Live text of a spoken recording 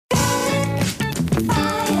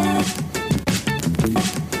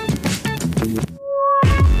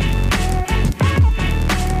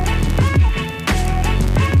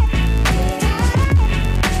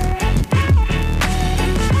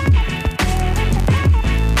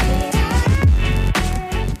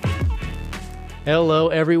Hello,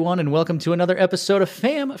 everyone, and welcome to another episode of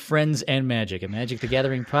Fam, Friends, and Magic, a Magic the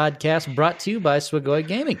Gathering podcast brought to you by Swagoi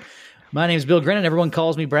Gaming. My name is Bill Grennan. Everyone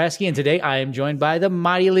calls me Brasky, and today I am joined by the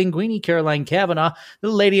mighty Linguini, Caroline Kavanaugh, the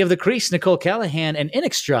Lady of the Crease, Nicole Callahan, and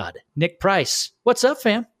Innistrad, Nick Price. What's up,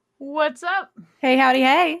 fam? What's up? Hey, howdy,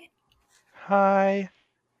 hey. Hi.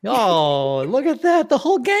 Oh, look at that. The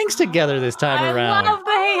whole gang's together this time around. I love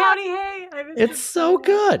the hey, howdy, hey. It's so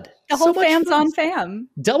good. The whole So much fam's fun. on fam.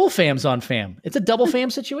 Double fam's on fam. It's a double fam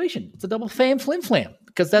situation. It's a double fam flim flam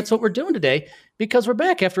because that's what we're doing today because we're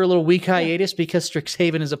back after a little week hiatus because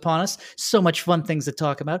Strixhaven is upon us. So much fun things to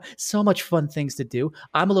talk about. So much fun things to do.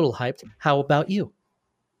 I'm a little hyped. How about you?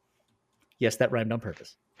 Yes, that rhymed on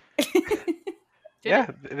purpose.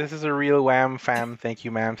 Yeah, this is a real wham fam thank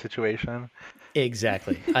you ma'am situation.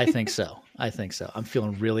 Exactly. I think so. I'm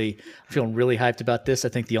feeling really hyped about this. I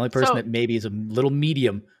think the only person that maybe is a little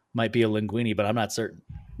medium might be a Linguini, but I'm not certain.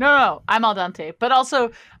 No, I'm al dente. But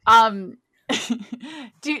also,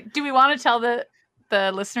 do we want to tell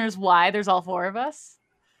the listeners why there's all four of us?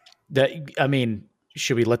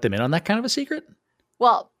 Should we let them in on that kind of a secret?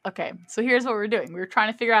 Well, okay. So here's what we're doing. We were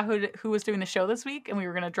trying to figure out who was doing the show this week, and we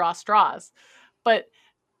were going to draw straws. But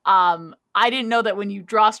I didn't know that when you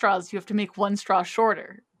draw straws, you have to make one straw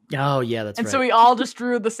shorter. Oh, yeah, that's right. And so we all just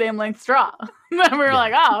drew the same length straw. And we were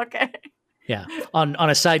like, oh, okay. Yeah. On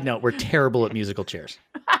a side note, we're terrible at musical chairs.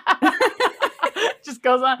 Just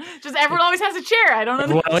goes on. Just everyone always has a chair. I don't know.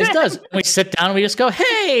 Everyone always does. We sit down and we just go,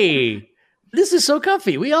 hey, this is so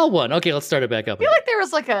comfy. We all won. Okay, let's start it back up. I feel like there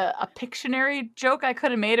was like a Pictionary joke I could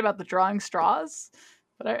have made about the drawing straws.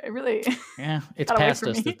 But I really... Yeah, it's past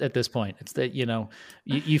us at this point. It's that,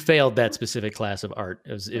 you failed that specific class of art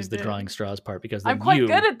is the drawing straws part because I'm quite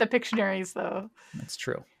good at the Pictionaries, though. That's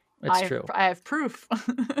true. It's true. I have proof.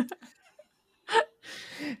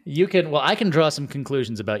 I can draw some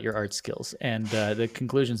conclusions about your art skills. And the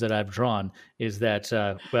conclusions that I've drawn is that,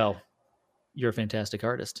 you're a fantastic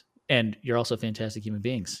artist. And you're also fantastic human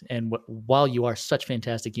beings. And while you are such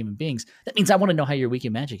fantastic human beings, that means I want to know how your week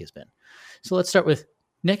in Magic has been. So let's start with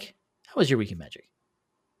Nick. How was your week in Magic?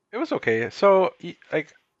 It was okay. So,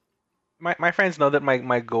 like, my friends know that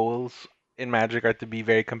my goals in Magic are to be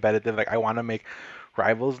very competitive. Like, I want to make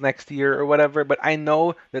rivals next year or whatever. But I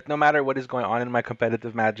know that no matter what is going on in my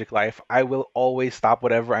competitive Magic life, I will always stop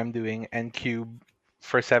whatever I'm doing and cube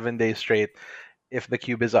for 7 days straight if the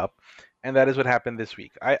cube is up. And that is what happened this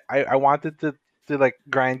week. I wanted to like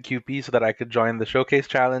grind QP so that I could join the showcase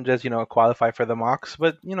challenges, qualify for the mocks.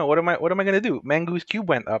 But what am I gonna do? Mangu's cube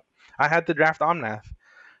went up. I had to draft Omnath.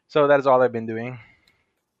 So that is all I've been doing.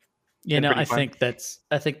 I think that's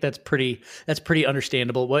pretty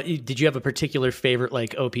understandable. What did you have a particular favorite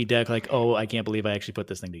like OP deck? Like, oh, I can't believe I actually put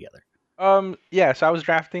this thing together. Yeah, so I was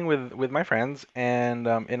drafting with my friends and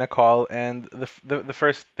in a call, and the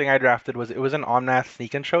first thing I drafted was an Omnath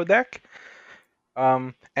Sneak and Show deck.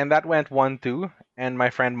 And that went 1-2, and my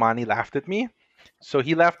friend Mani laughed at me. So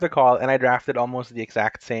he left the call, and I drafted almost the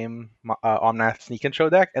exact same Omnath Sneak and Show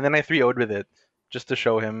deck, and then I 3-0'd with it just to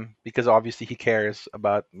show him, because obviously he cares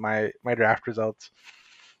about my draft results.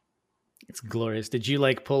 It's glorious. Did you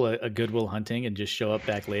like pull a Goodwill Hunting and just show up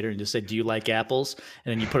back later and just say, do you like apples?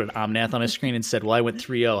 And then you put an Omnath on a screen and said, well, I went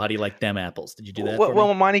 3-0. How do you like them apples? Did you do that?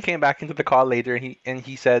 Well, Mani came back into the call later and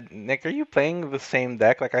he said, Nick, are you playing the same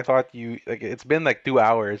deck? Like, I thought it's been like 2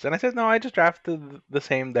 hours. And I said, no, I just drafted the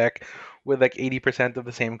same deck with like 80% of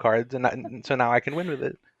the same cards. And so now I can win with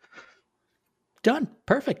it. Done.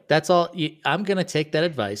 Perfect. That's all. I'm going to take that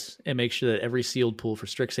advice and make sure that every sealed pool for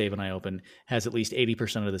Strixhaven I open has at least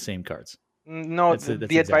 80% of the same cards. No,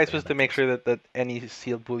 the advice was to make sure that any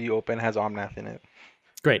sealed pool you open has Omnath in it.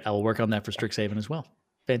 Great. I will work on that for Strixhaven as well.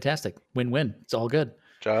 Fantastic. Win-win. It's all good.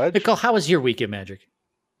 Judge? Nicole, how was your week in Magic?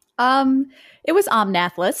 It was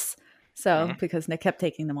Omnathless, because Nick kept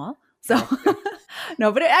taking them all. So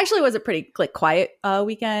no, but it actually was a pretty quiet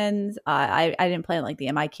weekend. I didn't play like the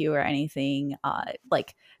MIQ or anything.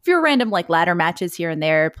 Like a few random like ladder matches here and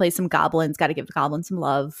there. Play some goblins. Got to give the goblins some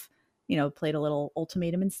love. Played a little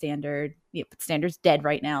ultimatum in standard. But standard's dead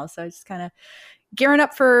right now, so I was just kind of gearing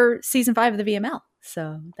up for season 5 of the VML.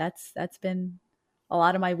 So that's been a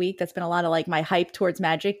lot of my week. That's been a lot of like my hype towards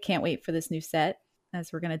Magic. Can't wait for this new set,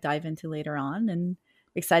 as we're going to dive into later on, and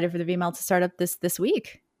excited for the VML to start up this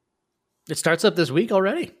week. It starts up this week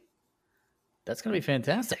already. That's going to be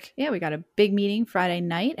fantastic. Yeah, we got a big meeting Friday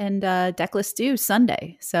night and decklist due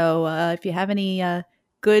Sunday. So if you have any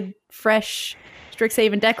good, fresh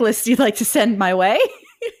Strixhaven decklists you'd like to send my way,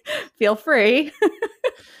 feel free.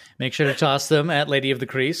 Make sure to toss them at Lady of the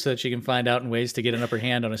Crease so that she can find out in ways to get an upper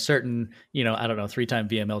hand on a certain, I don't know, 3-time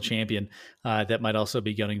VML champion that might also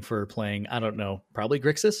be gunning for playing, I don't know, probably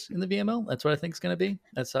Grixis in the VML. That's what I think it's going to be.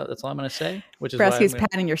 That's all I'm going to say. Which is Bresky's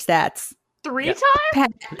padding your stats. 3 Yeah.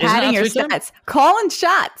 times? Padding your 3 stats. Calling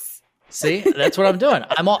shots. See, that's what I'm doing.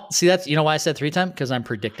 That's why I said 3-time, because I'm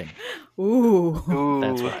predicting. Ooh.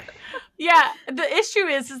 That's what Yeah, the issue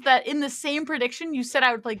is that in the same prediction, you said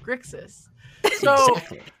I would play Grixis. So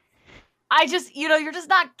exactly. I just, you're just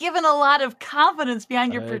not giving a lot of confidence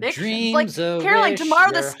behind your predictions. Like, Caroline, tomorrow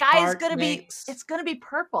the sky is going to be, it's going to be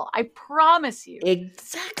purple. I promise you.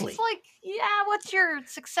 Exactly. It's like, what's your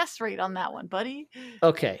success rate on that one, buddy?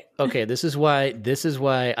 Okay. This is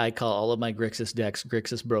why I call all of my Grixis decks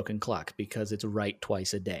Grixis Broken Clock, because it's right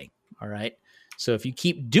twice a day. All right. So if you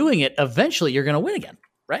keep doing it, eventually you're going to win again.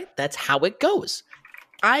 Right? That's how it goes.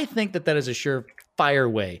 I think that is a surefire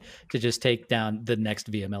way to just take down the next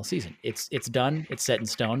VML season. It's done. It's set in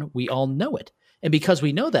stone. We all know it. And because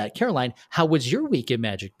we know that, Caroline, how was your week in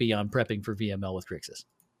Magic beyond prepping for VML with Grixis?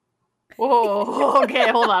 Whoa, okay,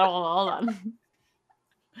 hold on.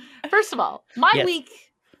 First of all, my week,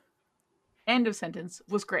 end of sentence,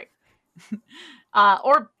 was great.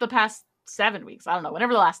 Or the past 7 weeks. I don't know.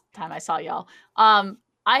 Whenever the last time I saw y'all. I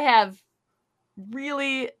have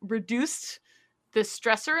really reduced this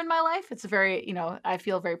stressor in my life. It's a very, I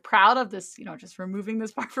feel very proud of this, just removing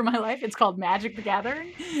this part from my life. It's called Magic the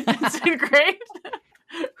Gathering. It's been great.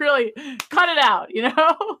 Really cut it out,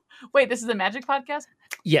 Wait, this is a Magic podcast?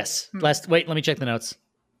 Yes. Wait, let me check the notes.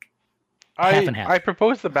 Half and half. I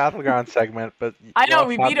proposed the Battleground segment, but I know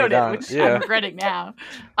we vetoed it, which I'm regretting now.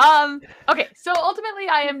 Okay, so ultimately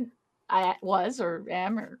I am, I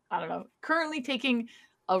don't know, currently taking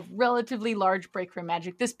a relatively large break from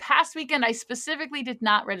Magic. This past weekend, I specifically did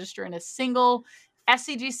not register in a single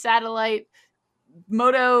SCG satellite,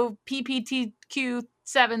 Moto PPTQ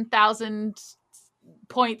 7,000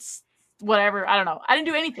 points, whatever. I don't know. I didn't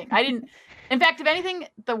do anything. In fact, if anything,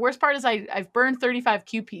 the worst part is I've burned 35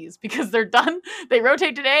 QPs because they're done. They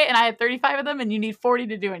rotate today and I had 35 of them and you need 40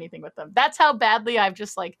 to do anything with them. That's how badly I've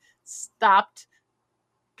just stopped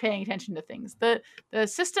paying attention to things. The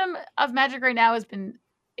system of Magic right now has been,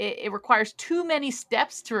 it requires too many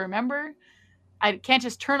steps to remember. I can't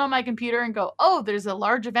just turn on my computer and go, oh, there's a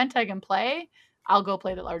large event I can play. I'll go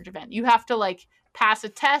play the large event. You have to pass a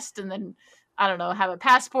test and then, I don't know, have a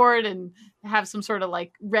passport and have some sort of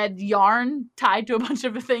red yarn tied to a bunch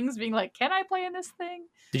of things being can I play in this thing?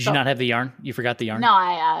 Did you not have the yarn? You forgot the yarn?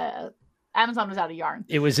 No, Amazon was out of yarn.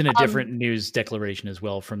 It was in a different news declaration as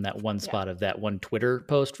well from that one spot of that one Twitter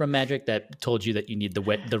post from Magic that told you that you need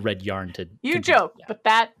the red yarn to. You joke, but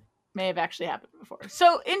that may have actually happened before.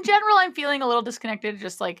 So in general, I'm feeling a little disconnected,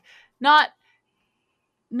 just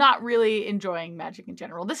not really enjoying Magic in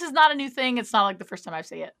general. This is not a new thing. It's not the first time I've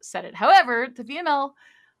said it. However, the VML,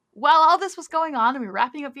 while all this was going on and we were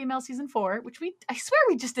wrapping up VML Season 4, which I swear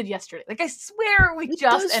we just did yesterday. I swear we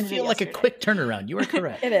just ended it feel like a quick turnaround. You are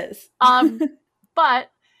correct. It is.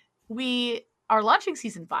 But we are launching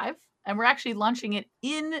Season 5, and we're actually launching it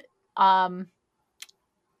in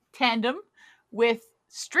tandem with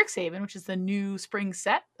Strixhaven, which is the new spring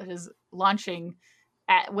set that is launching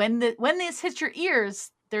when this hits your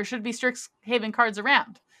ears. There should be Strixhaven cards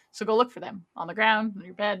around, so go look for them on the ground, on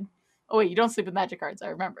your bed. Oh wait, you don't sleep with Magic cards, I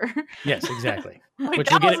remember. Yes, exactly. Wait, which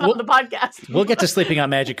that wasn't on the podcast. We'll get to sleeping on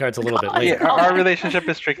Magic cards a little bit later. Yeah, our relationship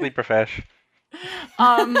is strictly profesh.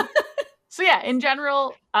 So yeah, in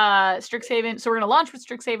general, Strixhaven. So we're gonna launch with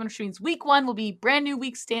Strixhaven, which means week 1 will be brand new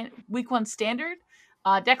week 1 standard.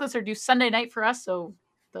 Deck lists are due Sunday night for us, so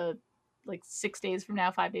the 6 days from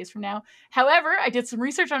now, 5 days from now. However, I did some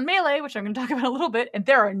research on Melee, which I'm going to talk about a little bit, and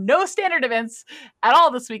there are no standard events at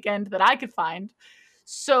all this weekend that I could find.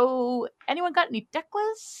 So, anyone got any deck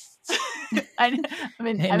lists? Hey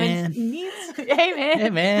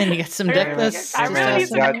man, you got some deck lists? I really need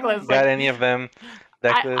some deck lists. Got any of them?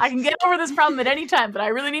 I can get over this problem at any time, but I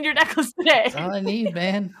really need your deck list today. That's all I need,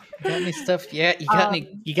 man. Got any stuff? Yeah, you got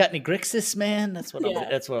any Grixis, man? That's what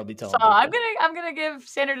I'll be telling. So people. I'm gonna give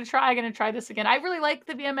Standard a try. I'm gonna try this again. I really like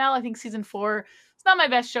the VML. I think Season 4, it's not my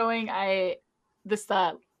best showing. This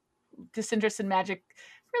disinterest in Magic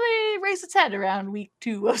really raised its head around week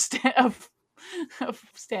 2 of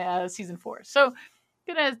Season 4. So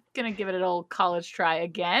gonna give it an old college try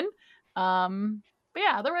again. But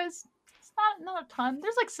yeah, otherwise it's not a ton.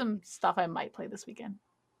 There's some stuff I might play this weekend.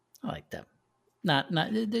 I like that. Not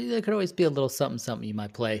there could always be a little something you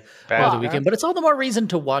might play over the weekend, but it's all the more reason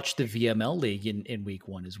to watch the VML League in week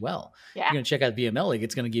 1 as well. Yeah. You're gonna check out VML League.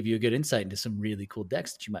 It's gonna give you a good insight into some really cool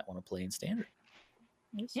decks that you might want to play in Standard.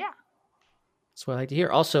 Yeah. That's what I like to hear.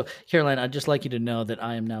 Also, Caroline, I'd just like you to know that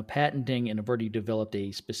I am now patenting and have already developed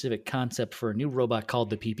a specific concept for a new robot called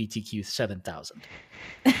the PPTQ 7000.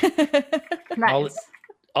 Nice.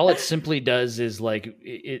 All it simply does is like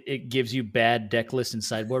it gives you bad deck list and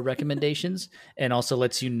sideboard recommendations, and also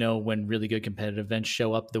lets you know when really good competitive events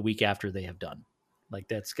show up the week after they have done. Like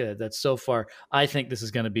that's good. That's so far. I think this is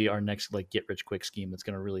going to be our next like get rich quick scheme that's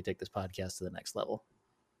going to really take this podcast to the next level.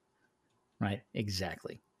 Right?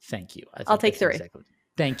 Exactly. Thank you. I'll take 3. Exactly.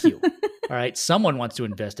 Thank you. All right. Someone wants to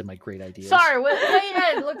invest in my great ideas. Sorry.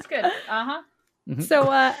 Yeah, it looks good. Uh-huh. Mm-hmm. So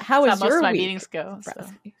how was your most of my week? meetings go. So.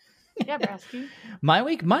 Yeah, Brasky. My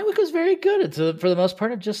week was very good. It's for the most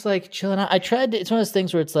part of just like chilling out. I tried to, it's one of those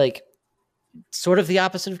things where it's like sort of the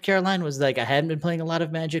opposite of Caroline. Was like I hadn't been playing a lot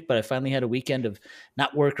of Magic, but I finally had a weekend of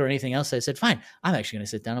not work or anything else. I said, fine, I'm actually going to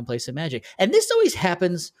sit down and play some Magic. And this always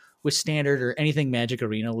happens with Standard or anything Magic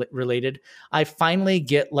Arena related. I finally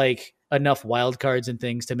get like enough wild cards and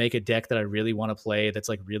things to make a deck that I really want to play that's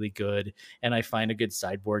like really good, and I find a good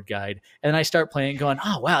sideboard guide, and I start playing going,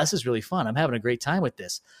 oh wow, this is really fun, I'm having a great time with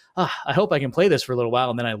this. I hope I can play this for a little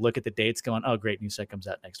while, and then I look at the dates going, oh great, new set comes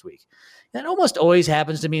out next week. That almost always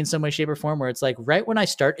happens to me in some way, shape, or form, where it's like right when I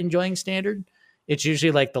start enjoying Standard, it's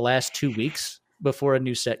usually like the last 2 weeks before a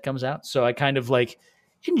new set comes out. So I kind of like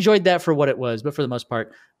enjoyed that for what it was, but for the most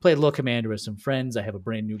part, played a little Commander with some friends. I have a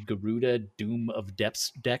brand new Garuda Doom of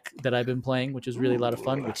Depths deck that I've been playing, which is really a lot of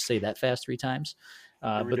fun, which say that fast 3 times.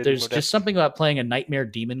 But there's just something about playing a Nightmare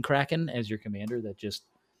Demon Kraken as your commander that just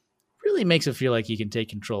really makes it feel like you can take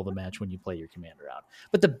control of the match when you play your commander out.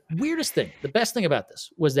 But the weirdest thing, the best thing about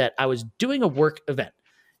this was that I was doing a work event,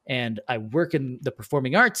 and I work in the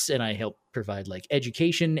performing arts, and I help provide like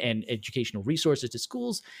education and educational resources to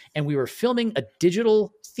schools. And we were filming a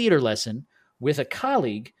digital theater lesson with a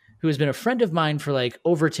colleague who has been a friend of mine for like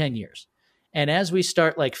over 10 years. And as we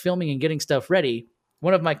start like filming and getting stuff ready,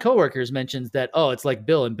 one of my coworkers mentions that, oh, it's like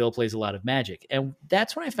Bill, and Bill plays a lot of Magic. And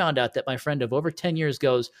that's when I found out that my friend of over 10 years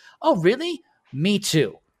goes, oh, really? Me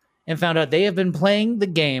too. And found out they have been playing the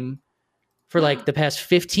game for like the past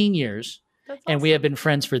 15 years. That's and awesome. We have been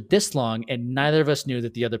friends for this long, and neither of us knew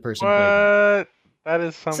that the other person played. That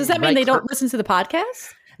is something. So does that mean they don't listen to the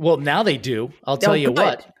podcast? Well, now they do. I'll tell you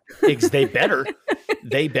what. They better.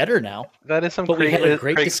 They better now. That is some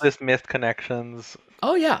Craigslist missed connections.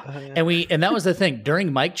 Oh yeah. And that was the thing.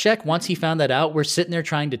 During mic check, once he found that out, we're sitting there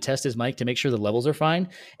trying to test his mic to make sure the levels are fine.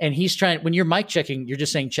 And he's trying, when you're mic checking, you're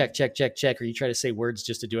just saying check, check, check, check, or you try to say words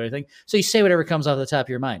just to do anything. So you say whatever comes off the top of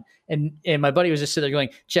your mind. And my buddy was just sitting there going,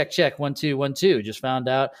 check, check, 1, 2, 1, 2. Just found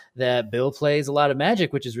out that Bill plays a lot of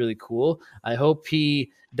Magic, which is really cool. I hope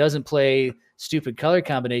he doesn't play stupid color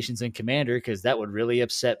combinations in Commander, because that would really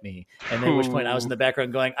upset me. And then at which point I was in the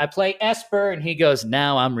background going, I play Esper. And he goes,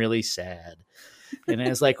 now I'm really sad. And I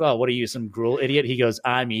was like, well, what are you, some Gruul idiot? He goes,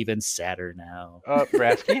 I'm even sadder now.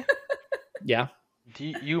 Brasky? Yeah?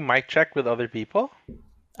 Do you mic check with other people?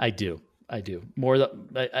 I do. More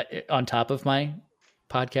on top of my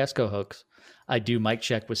podcast co-hosts, I do mic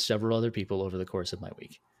check with several other people over the course of my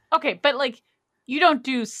week. Okay, but like, you don't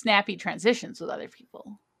do snappy transitions with other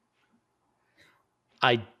people.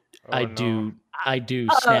 I do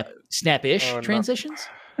snap-ish transitions.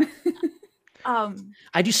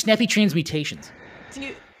 I do snappy transmutations.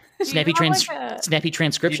 Snappy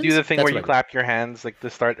transcriptions. You do the thing where you clap your hands like to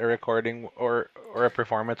start a recording or a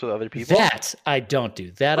performance with other people. That I don't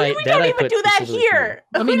do. That we don't even do that here.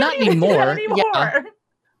 I mean, not anymore. Yeah.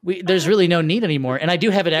 There's really no need anymore. And I do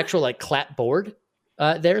have an actual like clapboard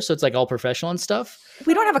there, so it's like all professional and stuff.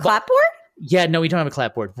 We don't have a clapboard? Yeah, no, we don't have a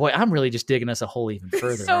clapboard. Boy, I'm really just digging us a hole even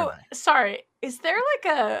further. So, sorry, is there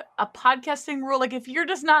like a podcasting rule? Like, if you're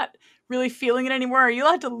just not really feeling it anymore, are you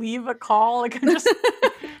allowed to leave a call? Like, I'm just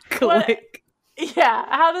click. Yeah,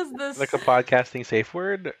 how does this? Like a podcasting safe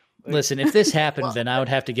word? Listen, if this happened, then I would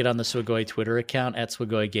have to get on the Swagoi Twitter account at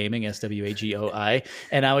Swagoi Gaming, SWAGOI,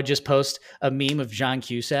 and I would just post a meme of John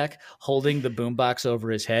Cusack holding the boombox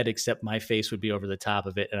over his head, except my face would be over the top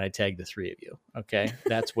of it, and I'd tag the 3 of you. Okay?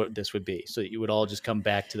 That's what this would be. So that you would all just come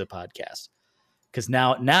back to the podcast. Because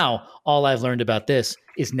now all I've learned about this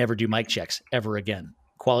is never do mic checks ever again.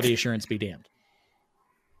 Quality assurance be damned.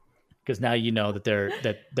 Because now you know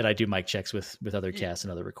that I do mic checks with other casts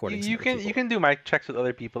and other recordings. You can do mic checks with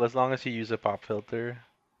other people as long as you use a pop filter.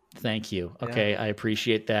 Thank you. Okay, yeah. I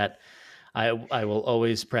appreciate that. I will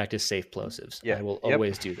always practice safe plosives. Yeah, I will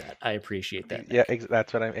always do that. I appreciate that. Yeah,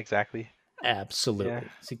 that's what I'm exactly. Absolutely.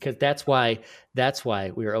 Because that's why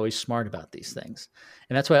we are always smart about these things.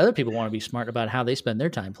 And that's why other people want to be smart about how they spend their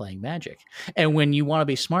time playing Magic. And when you want to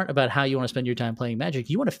be smart about how you want to spend your time playing Magic,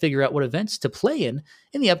 you want to figure out what events to play in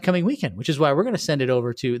the upcoming weekend, which is why we're going to send it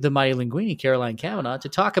over to the mighty Linguini, Caroline Kavanaugh, to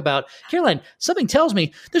talk about. Caroline, something tells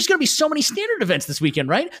me there's going to be so many standard events this weekend,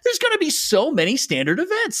 right? There's going to be so many standard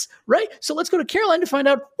events, right? So let's go to Caroline to find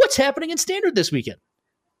out what's happening in standard this weekend.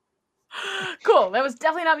 Cool. That was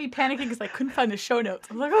definitely not me panicking because I couldn't find the show notes.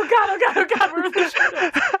 I was like, oh God, where are the show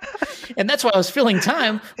notes? And that's why I was filling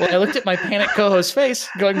time while I looked at my panic co-host's face,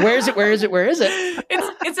 going, where is it?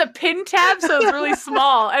 It's a pin tab, so it's really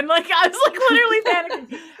small. And like I was like literally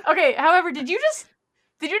panicking. Okay, however, did you just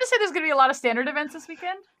say there's gonna be a lot of standard events this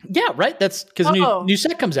weekend? Yeah, right. That's because new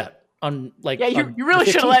set comes out. On like you really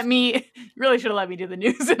should have let me do the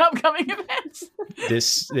news and upcoming events.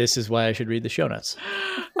 This is why I should read the show notes.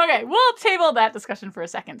 Okay, we'll table that discussion for a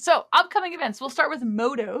second. So upcoming events, we'll start with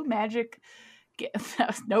Moto Magic.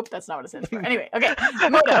 Nope, that's not what it stands for. Anyway, okay,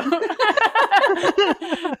 Moto.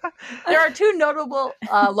 There are two notable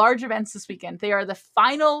large events this weekend. They are the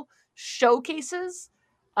final showcases.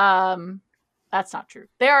 That's not true.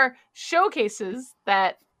 They are showcases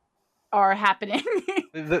that are happening.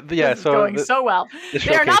 So well.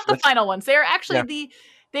 They are not the final ones. They are actually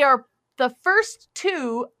they are the first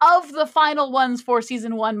two of the final ones for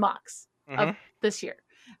season 1 mocks of this year.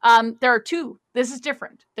 There are two. This is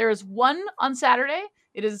different. There is one on Saturday.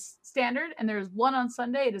 It is standard, and there is one on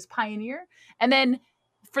Sunday. It is Pioneer. And then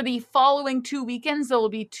for the following 2 weekends, there will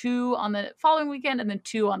be 2 on the following weekend and then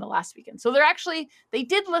 2 on the last weekend. So they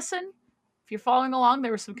did listen. If you're following along,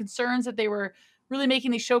 there were some concerns that they were really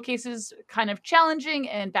making these showcases kind of challenging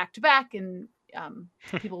and back-to-back, and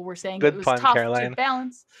people were saying it was tough to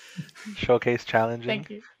balance. Showcase challenging. Thank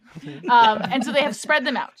you. And so they have spread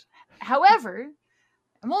them out. However,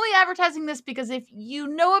 I'm only advertising this because if you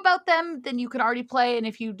know about them, then you can already play, and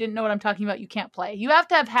if you didn't know what I'm talking about, you can't play. You have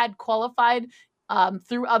to have had qualified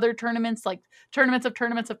through other tournaments, like tournaments of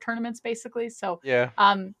tournaments, basically. So the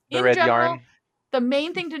in red general, yarn. The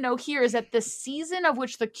main thing to know here is that the season of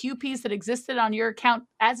which the QPs that existed on your account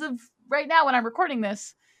as of right now when I'm recording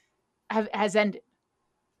this has ended.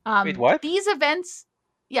 Wait, what? These events,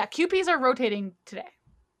 QPs are rotating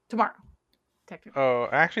tomorrow, technically. Oh,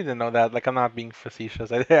 I actually didn't know that. Like, I'm not being facetious.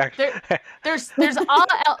 There's a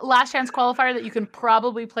last chance qualifier that you can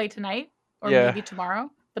probably play tonight or maybe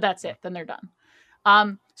tomorrow, but that's it. Then they're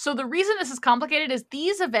done. So the reason this is complicated is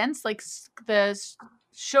these events, like the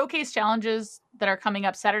showcase challenges that are coming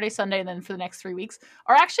up Saturday, Sunday, and then for the next 3 weeks,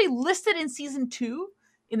 are actually listed in season 2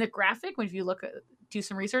 in the graphic. When if you do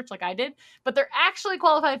some research like I did, but they're actually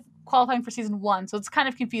qualifying for season 1, so it's kind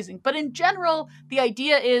of confusing. But in general, the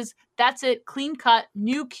idea is that's it, clean cut,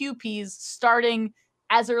 new QPs starting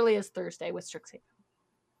as early as Thursday with Strixhaven.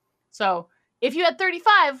 So if you had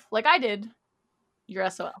 35, like I did, you're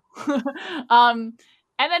SOL.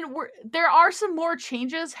 And then there are some more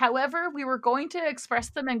changes. However, we were going to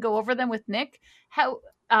express them and go over them with Nick.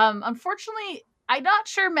 Unfortunately, I'm not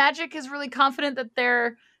sure Magic is really confident that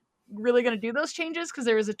they're really going to do those changes, because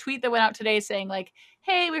there was a tweet that went out today saying like,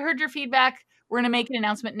 hey, we heard your feedback. We're going to make an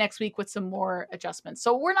announcement next week with some more adjustments.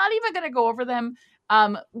 So we're not even going to go over them.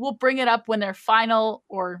 We'll bring it up when they're final,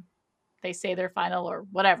 or they say they're final, or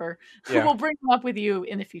whatever. Yeah. We'll bring them up with you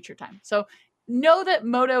in the future time. So know that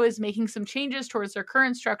Moto is making some changes towards their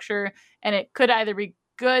current structure, and it could either be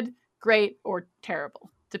good, great, or terrible,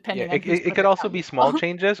 depending on it could also be small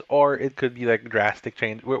changes, or it could be like drastic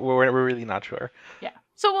change. We're really not sure. Yeah.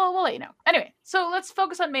 So we'll let you know. Anyway, so let's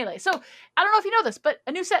focus on Melee. So I don't know if you know this, but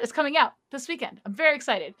a new set is coming out this weekend. I'm very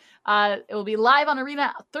excited. It will be live on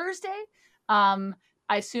Arena Thursday. I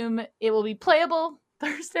assume it will be playable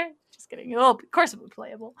Thursday. Just kidding. Of course it will be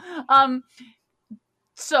playable.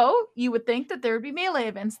 So you would think that there would be Melee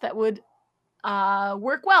events that would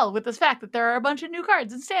work well with this fact that there are a bunch of new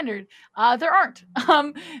cards in Standard. There aren't.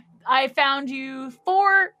 I found you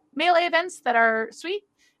 4 Melee events that are sweet.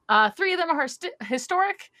 3 of them are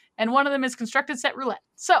historic, and 1 of them is Constructed Set Roulette.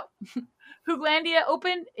 So Hooglandia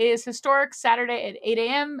Open is historic Saturday at 8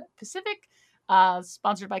 a.m. Pacific,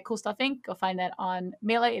 sponsored by Cool Stuff Inc. Go find that on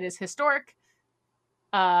Melee. It is historic.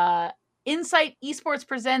 Insight Esports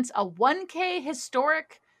presents a 1K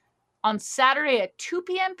historic on Saturday at 2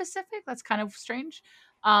 p.m. Pacific. That's kind of strange.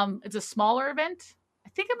 It's a smaller event. I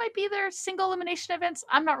think it might be their single elimination events.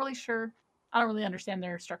 I'm not really sure. I don't really understand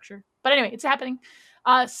their structure. But anyway, it's happening.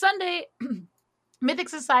 Sunday, Mythic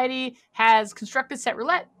Society has Constructed Set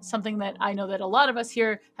Roulette, something that I know that a lot of us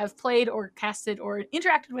here have played or casted or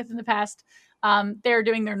interacted with in the past. They're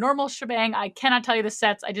doing their normal shebang. I cannot tell you the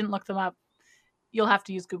sets. I didn't look them up. you'll have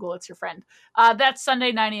to use Google. It's your friend. That's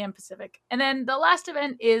Sunday, 9 a.m. Pacific. And then the last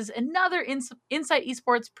event is another Insight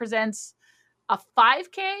Esports presents a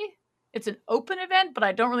 5K. It's an open event, but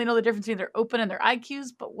I don't really know the difference between their open and their IQs,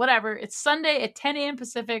 but whatever. It's Sunday at 10 a.m.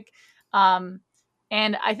 Pacific. And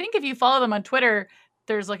I think if you follow them on Twitter,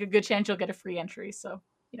 there's like a good chance you'll get a free entry. So,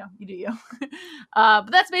 you do you.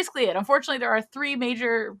 But that's basically it. Unfortunately, there are 3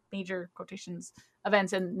 major quotations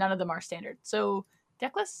events, and none of them are standard. So,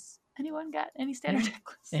 deckless? Anyone got any standard deck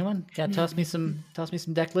lists? Anyone got toss me some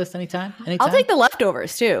deck lists anytime? I'll take the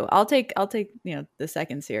leftovers too. I'll take the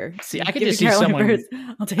seconds here. See, I could just see someone.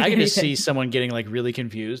 I could just see someone getting like really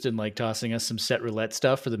confused and like tossing us some set roulette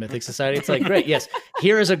stuff for the Mythic Society. It's like, great, yes,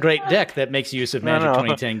 here is a great deck that makes use of Magic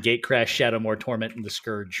 2010, Gatecrash, Shadowmoor, Torment, and the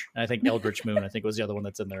Scourge. And I think Eldritch Moon, was the other one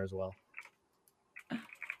that's in there as well.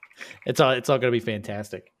 It's all going to be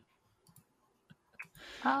fantastic.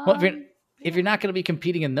 Well, if you're not going to be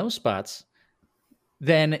competing in those spots,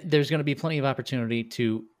 then there's going to be plenty of opportunity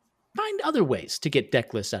to find other ways to get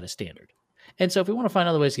deck lists out of standard. And so if we want to find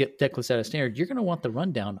other ways to get deck lists out of standard, you're going to want the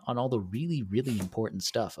rundown on all the really, really important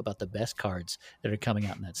stuff about the best cards that are coming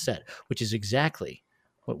out in that set, which is exactly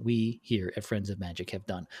what we here at Friends of Magic have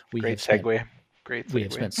done. Great segue. We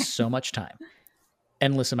have spent so much time,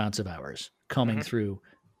 endless amounts of hours, combing through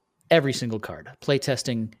every single card,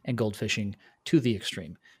 playtesting and goldfishing to the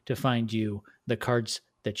extreme to find you the cards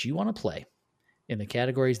that you want to play in the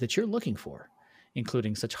categories that you're looking for,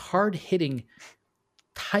 including such hard-hitting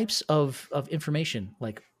types of information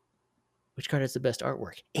like which card has the best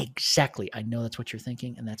artwork. Exactly. I know that's what you're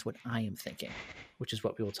thinking, and that's what I am thinking, which is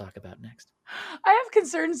what we will talk about next. I have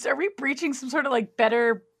concerns. Are we breaching some sort of like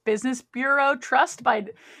Better Business Bureau trust by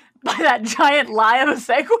that giant lie of a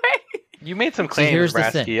segue? You made some claims,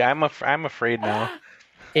 Brasky. I'm afraid now.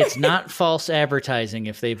 It's not false advertising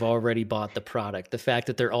if they've already bought the product. The fact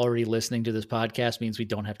that they're already listening to this podcast means we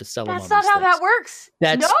don't have to sell them. That's not how that works.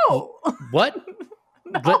 No. What?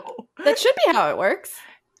 No. But that should be how it works.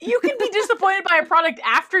 You can be disappointed by a product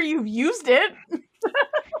after you've used it.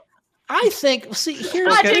 I think. See,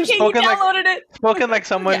 here's spoken like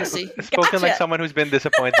someone. Like someone who's been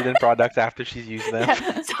disappointed in products after she's used them.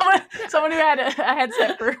 Yeah, someone who had a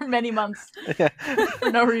headset for many months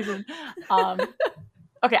for no reason.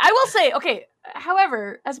 Okay, I will say. Okay,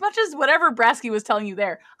 however, as much as whatever Brasky was telling you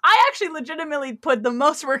there, I actually legitimately put the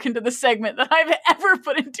most work into the segment that I've ever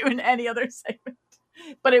put into in any other segment,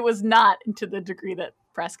 but it was not to the degree that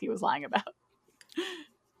Brasky was lying about.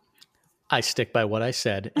 I stick by what I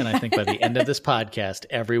said, and I think by the end of this podcast,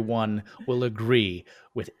 everyone will agree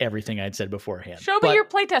with everything I'd said beforehand. Show me your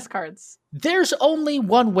playtest cards. There's only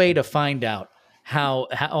one way to find out how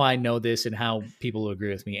I know this and how people will agree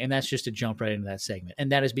with me, and that's just to jump right into that segment.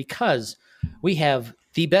 And that is because we have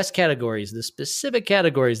the best categories, the specific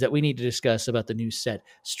categories that we need to discuss about the new set,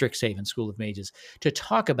 Strixhaven School of Mages, to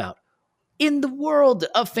talk about in the world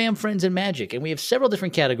of Fam, Friends, and Magic. And we have several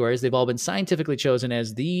different categories. They've all been scientifically chosen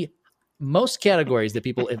as the most categories that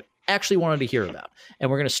people have actually wanted to hear about. And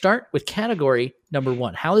we're going to start with category number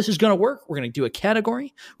 1. How this is going to work, we're going to do a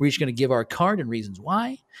category. We're each going to give our card and reasons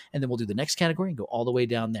why, and then we'll do the next category and go all the way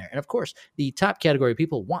down there. And of course, the top category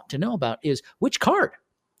people want to know about is which card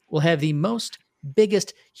will have the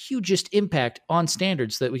biggest, hugest impact on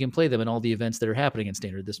Standard so that we can play them in all the events that are happening in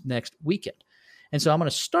Standard this next weekend. And so I'm going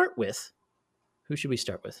to start with, who should we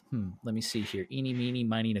start with? Let me see here. Eeny, meeny,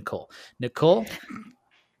 miny, Nicole. Nicole,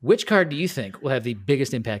 which card do you think will have the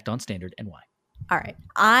biggest impact on Standard and why? All right.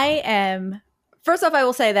 First off, I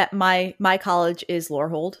will say that my college is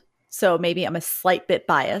Lorehold, so maybe I'm a slight bit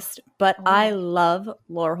biased, but I love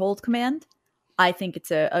Lorehold Command. I think it's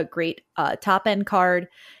a great top end card.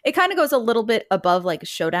 It kind of goes a little bit above like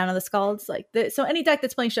Showdown of the Scalds. So any deck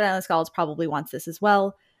that's playing Showdown of the Scalds probably wants this as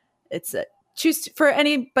well. It's for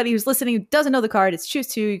anybody who's listening who doesn't know the card, it's choose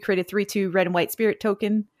 2. You create a 3/2 red and white spirit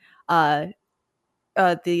token. The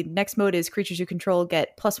next mode is creatures you control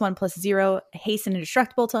get +1/+0, hasten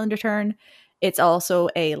indestructible till end of turn. It's also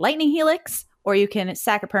a lightning helix, or you can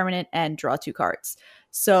sack a permanent and draw 2 cards.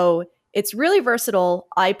 So it's really versatile.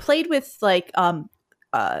 I played with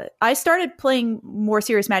I started playing more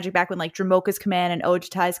serious Magic back when like Dramoka's Command and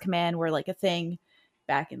Ojutai's Command were like a thing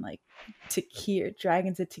back in like Takir,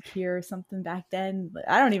 Dragons of Takir or something back then.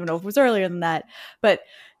 I don't even know if it was earlier than that, but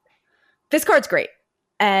this card's great.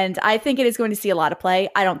 And I think it is going to see a lot of play.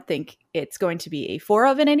 I don't think it's going to be a 4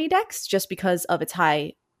 of in any decks just because of its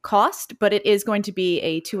high cost, but it is going to be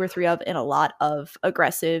a 2 or 3 of in a lot of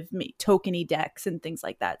aggressive tokeny decks and things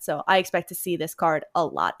like that. So I expect to see this card a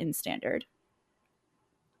lot in Standard.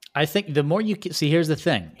 I think the more you see, here's the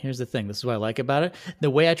thing. This is what I like about it. The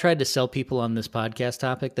way I tried to sell people on this podcast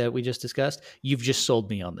topic that we just discussed, you've just sold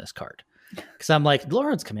me on this card. Because I'm like,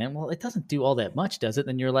 Lord's Command, well, it doesn't do all that much, does it?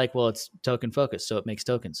 Then you're like, well, it's token focused, so it makes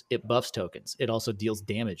tokens. It buffs tokens. It also deals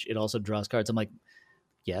damage. It also draws cards. I'm like,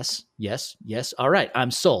 yes. All right,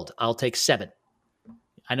 I'm sold. I'll take 7.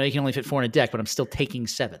 I know you can only fit 4 in a deck, but I'm still taking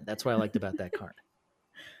 7. That's what I liked about that card.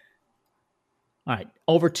 All right,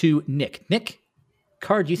 over to Nick. Nick,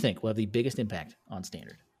 card you think will have the biggest impact on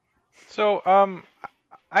Standard? So I'm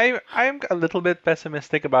a little bit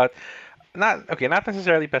pessimistic about not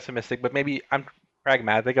necessarily pessimistic, but maybe I'm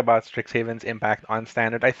pragmatic about Strixhaven's impact on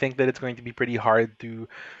Standard. I think that it's going to be pretty hard to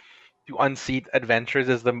unseat adventures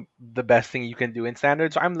as the best thing you can do in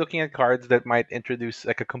Standard. So I'm looking at cards that might introduce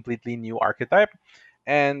like a completely new archetype,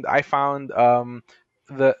 and I found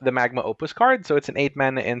the Magma Opus card. So it's an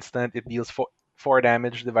 8-mana instant. It deals 4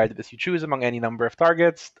 damage divided as you choose among any number of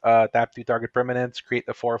targets. Tap 2 target permanents, create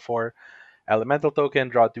a 4/4 elemental token,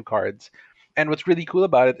 draw 2 cards. And what's really cool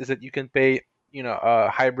about it is that you can pay, a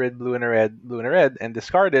hybrid blue and a red, and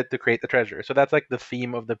discard it to create a treasure. So that's like the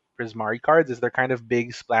theme of the Prismari cards, is they're kind of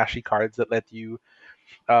big, splashy cards that let you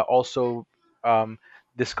also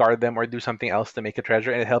discard them or do something else to make a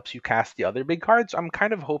treasure, and it helps you cast the other big cards. So I'm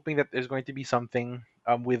kind of hoping that there's going to be something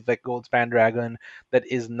with like Goldspan Dragon that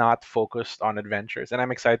is not focused on adventures, and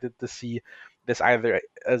I'm excited to see this either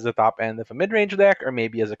as the top end of a mid-range deck or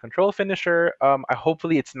maybe as a control finisher.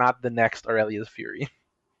 Hopefully it's not the next Aurelia's Fury,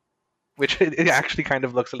 which it actually kind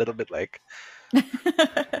of looks a little bit like.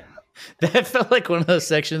 That felt like one of those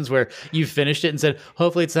sections where you finished it and said,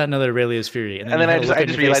 hopefully it's not another Aurelia's Fury. And then I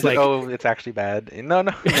just realized, like, oh, it's actually bad. No.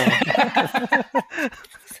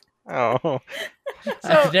 Oh.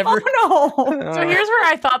 So here's where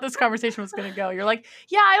I thought this conversation was going to go. You're like,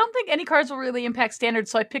 yeah, I don't think any cards will really impact Standard,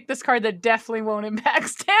 so I picked this card that definitely won't impact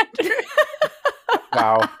Standard.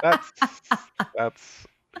 Wow, that's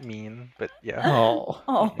mean, but yeah.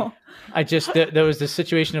 Oh. I just there was this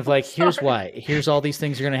situation of like, here's why. Here's all these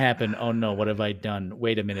things are going to happen. Oh no, what have I done?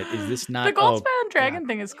 Wait a minute, is this not the Goldspan Dragon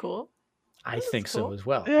thing is cool. I think so as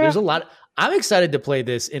well. Yeah. There's a lot. I'm excited to play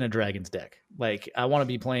this in a Dragons deck. Like, I want to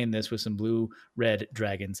be playing this with some blue-red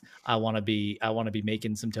dragons. I want to be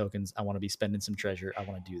making some tokens. I want to be spending some treasure. I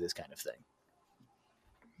want to do this kind of thing.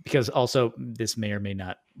 Because also, this may or may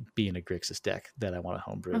not be in a Grixis deck that I want to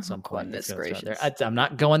homebrew at some point. I'm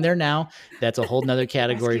not going there now. That's a whole nother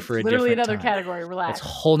category for a different time. Literally another category. Relax. That's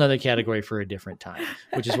a whole nother category for a different time,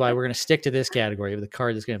 which is why we're going to stick to this category of the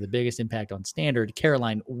card that's going to have the biggest impact on Standard.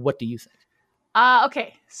 Caroline, what do you think?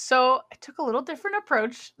 Okay, so I took a little different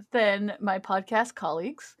approach than my podcast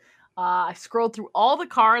colleagues. I scrolled through all the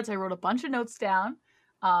cards. I wrote a bunch of notes down,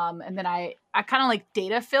 and then I kind of like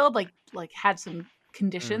data filled, like had some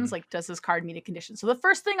conditions. Like, does this card meet a condition? So the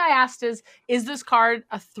first thing I asked is this card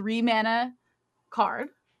a 3-mana card?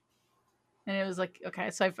 And it was like,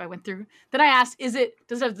 okay. So I went through. Then I asked, does it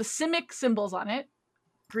have the Simic symbols on it,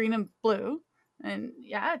 green and blue? And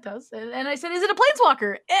yeah, it does. And I said, is it a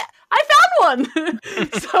planeswalker? I found one.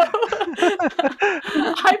 So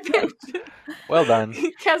I picked. Well done.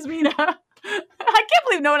 Kasmina. I can't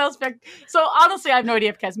believe no one else picked. So honestly, I have no idea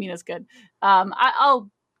if Kasmina's good. I'll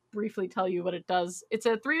briefly tell you what it does. It's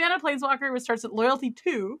a 3-mana planeswalker which starts at loyalty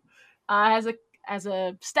 2. Has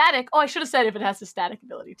a static. Oh, I should have said if it has a static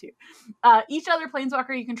ability too. Each other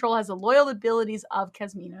planeswalker you control has the loyal abilities of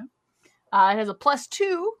Kasmina. It has a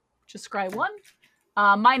 +2. Just scry 1.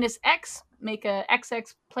 -X, make a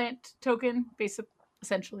XX plant token,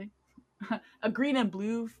 essentially. A green and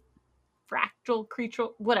blue fractal creature,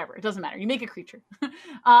 whatever. It doesn't matter. You make a creature.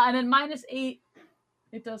 And then -8,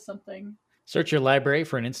 it does something. Search your library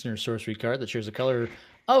for an instant or sorcery card that shares a color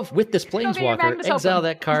with this planeswalker. Exile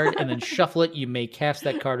that card and then shuffle it. You may cast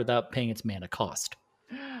that card without paying its mana cost.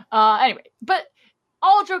 Anyway, but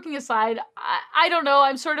all joking aside, I don't know.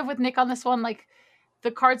 I'm sort of with Nick on this one. Like, the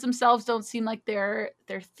cards themselves don't seem like they're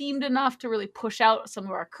themed enough to really push out some of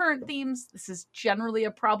our current themes. This is generally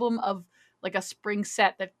a problem of like a spring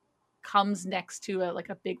set that comes next to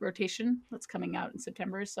a big rotation that's coming out in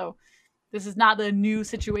September. So this is not the new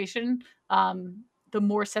situation. The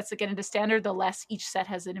more sets that get into Standard, the less each set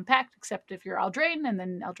has an impact, except if you're Eldraine, and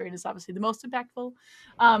then Eldraine is obviously the most impactful.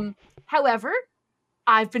 However,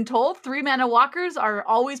 I've been told 3-mana walkers are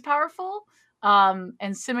always powerful, and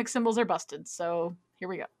Simic symbols are busted. So here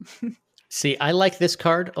we go. See, I like this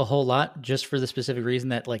card a whole lot just for the specific reason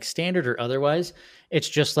that, like, Standard or otherwise, it's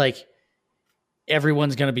just like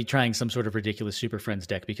everyone's going to be trying some sort of ridiculous Super Friends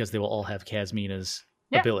deck because they will all have Kasmina's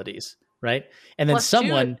abilities, right? And then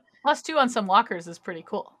 +2 on some walkers is pretty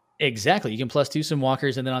cool. Exactly. You can +2 some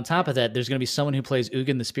walkers, and then on top of that, there's going to be someone who plays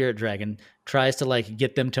Ugin the Spirit Dragon, tries to like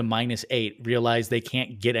get them to -8, realize they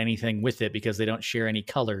can't get anything with it because they don't share any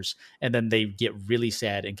colors, and then they get really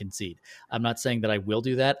sad and concede. I'm not saying that I will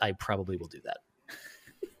do that. I probably will do that.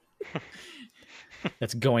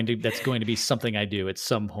 That's going to be something I do at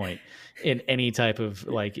some point in any type of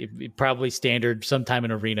like probably standard sometime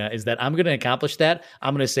in arena, is that I'm going to accomplish that.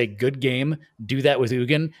 I'm going to say good game, do that with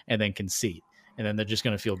Ugin, and then concede. And then they're just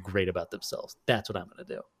going to feel great about themselves. That's what I'm going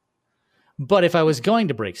to do. But if I was going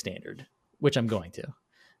to break standard, which I'm going to,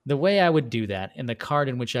 the way I would do that and the card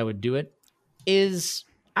in which I would do it is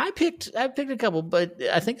I picked a couple, but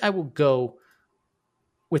I think I will go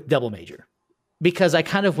with Double Major. Because I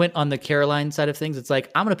kind of went on the Caroline side of things. It's like,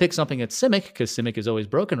 I'm going to pick something that's Simic, because Simic is always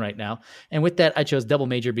broken right now. And with that, I chose Double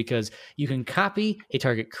Major because you can copy a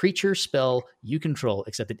target creature spell you control,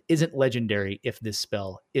 except it isn't legendary if this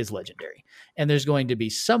spell is legendary. And there's going to be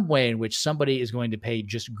some way in which somebody is going to pay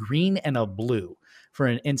just green and a blue for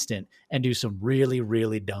an instant and do some really,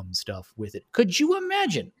 really dumb stuff with it. Could you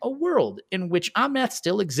imagine a world in which Omnath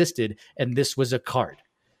still existed and this was a card?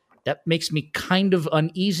 That makes me kind of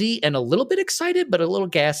uneasy and a little bit excited, but a little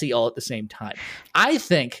gassy all at the same time. I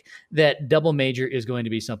think that Double Major is going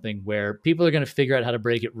to be something where people are going to figure out how to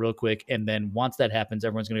break it real quick, and then once that happens,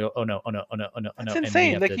 everyone's going to go, "Oh no, oh no, oh no, oh no, oh no!" It's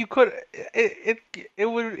insane. Like you could, it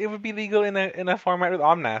would be legal in a format with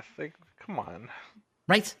Omnath. Like, come on.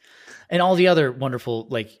 Right, and all the other wonderful,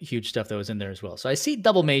 like, huge stuff that was in there as well. So I see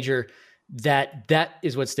Double Major. That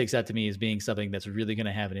is what sticks out to me as being something that's really going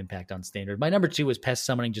to have an impact on standard. My number 2 is Pest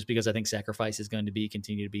Summoning, just because I think Sacrifice is going to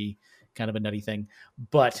continue to be kind of a nutty thing.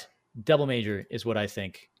 But Double Major is what I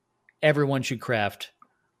think everyone should craft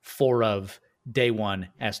 4 of day 1.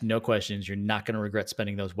 Ask no questions. You're not going to regret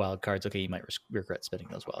spending those wild cards. Okay, you might regret spending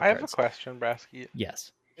those wild cards. I have a question, Brasky.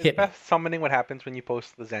 Yes. Is Pest Summoning what happens when you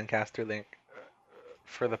post the Zencaster link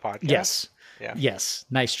for the podcast? Yes. Yeah. Yes.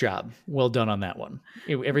 Nice job. Well done on that one.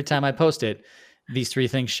 Every time I post it, these 3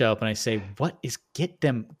 things show up and I say, what is, get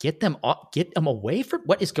them away from,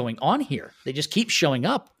 what is going on here? They just keep showing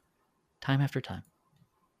up time after time.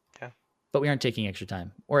 Yeah. But we aren't taking extra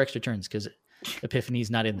time or extra turns because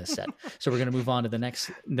Epiphany's not in this set. So we're going to move on to the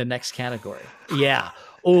next category. Yeah.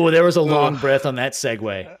 Oh, there was a long breath on that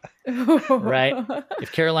segue. Right?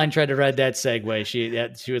 If Caroline tried to ride that segue,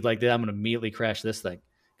 she would like, I'm going to immediately crash this thing,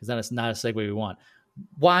 because that is not a segue we want.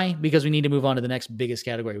 Why? Because we need to move on to the next biggest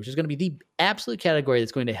category, which is going to be the absolute category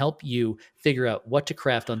that's going to help you figure out what to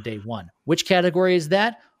craft on day 1. Which category is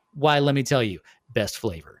that? Why, let me tell you, best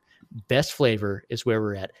flavor. Best flavor is where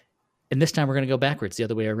we're at. And this time we're going to go backwards, the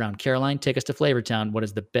other way around. Caroline, take us to Flavor Town. What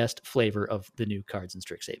is the best flavor of the new cards in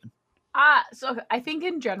Strixhaven? So I think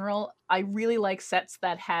in general, I really like sets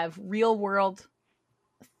that have real world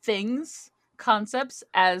things, concepts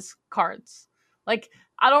as cards. Like,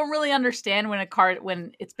 I don't really understand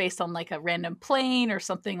when it's based on like a random plane or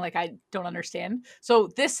something, like I don't understand. So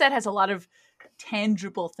this set has a lot of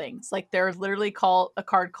tangible things. Like there's literally a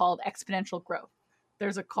card called Exponential Growth.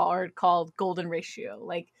 There's a card called Golden Ratio.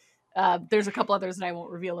 Like there's a couple others that I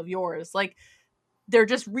won't reveal of yours. Like they're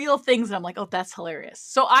just real things that I'm like, oh, that's hilarious.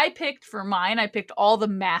 So I picked all the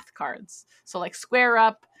math cards. So like Square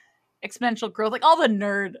Up, Exponential Growth, like all the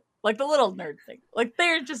nerd, like the little nerd thing. Like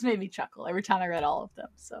they just made me chuckle every time I read all of them.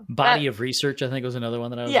 So Body of Research, I think, was another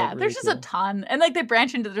one that I was like, really there's just a ton. And like they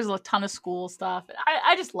branch into, there's a ton of school stuff.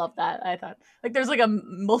 I just love that. I thought like there's like a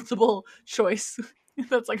multiple choice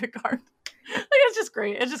that's like a card. Like it's just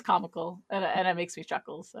great. It's just comical and it makes me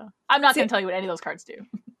chuckle. So I'm not going to tell you what any of those cards do.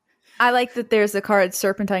 I like that there's a card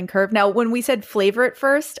Serpentine Curve. Now, when we said flavor at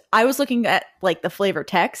first, I was looking at like the flavor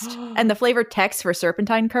text, and the flavor text for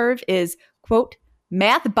Serpentine Curve is, quote,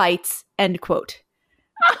 math bites, end quote.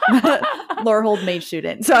 Lorehold Mage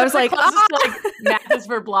Student. So I was like, like math is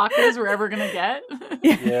for blockers we're ever going to get.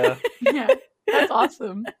 Yeah. Yeah. That's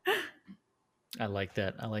awesome. I like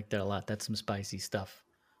that. I like that a lot. That's some spicy stuff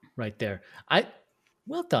right there.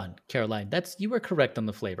 Well done, Caroline. You were correct on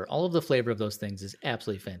the flavor. All of the flavor of those things is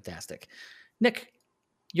absolutely fantastic. Nick,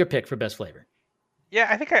 your pick for best flavor. Yeah,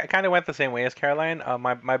 I think I kind of went the same way as Caroline.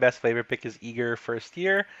 My best flavor pick is Eager First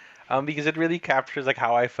Year, because it really captures like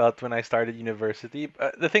how I felt when I started university.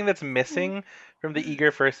 The thing that's missing from the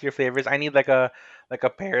Eager First Year flavors, I need like a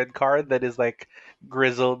paired card that is like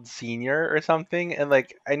Grizzled Senior or something, and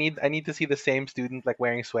like I need to see the same student like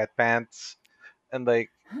wearing sweatpants and like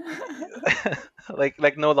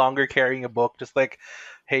like no longer carrying a book, just like,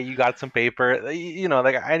 hey, you got some paper,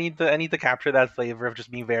 like I need to capture that flavor of just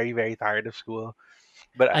being very, very tired of school.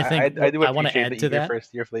 But I think I do appreciate the Eager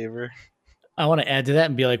First Year flavor. I want to add to that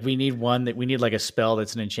and be like, we need like a spell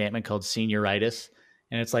that's an enchantment called Senioritis,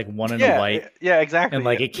 and it's like 1 and a white. Yeah, exactly. And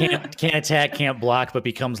like it can't attack, can't block, but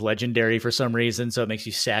becomes legendary for some reason. So it makes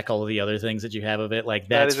you sack all of the other things that you have of it. Like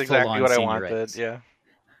that's that is exactly what I wanted. Race. Yeah.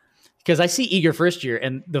 Because I see Eager First Year,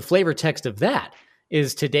 and the flavor text of that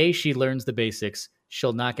is today she learns the basics.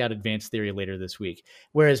 She'll knock out advanced theory later this week.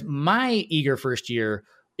 Whereas my Eager First Year,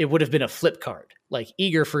 it would have been a flip card. Like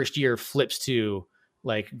Eager First Year flips to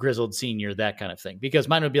like Grizzled Senior, that kind of thing. Because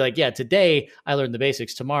mine would be like, yeah, today I learned the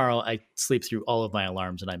basics. Tomorrow I sleep through all of my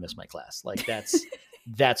alarms and I miss my class. Like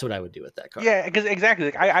that's what I would do with that card. Yeah, because exactly.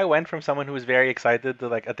 Like I went from someone who was very excited to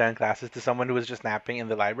like attend classes to someone who was just napping in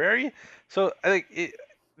the library. So I think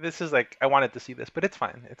this is like I wanted to see this, but it's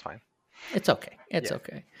fine. It's fine. It's okay. It's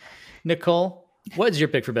okay. Nicole, what's your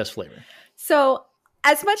pick for best flavor? So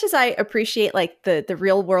as much as I appreciate like the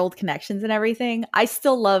real world connections and everything, I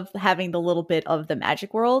still love having the little bit of the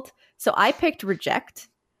magic world. So I picked Reject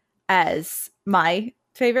as my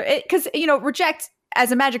favorite because, Reject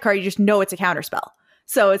as a magic card, you just know it's a counterspell.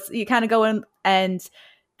 So you kind of go in and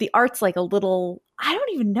the art's like a little, I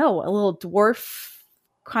don't even know, a little dwarf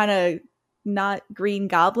kind of not green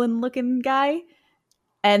goblin looking guy.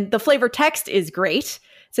 And the flavor text is great.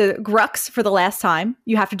 So Grux for the last time.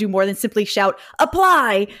 You have to do more than simply shout,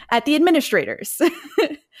 apply at the administrators.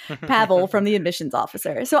 Pavel from the admissions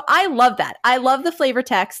officer. So I love that. I love the flavor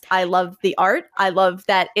text. I love the art. I love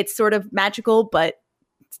that it's sort of magical, but,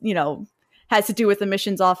 has to do with the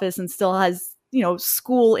admissions office and still has,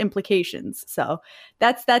 school implications. So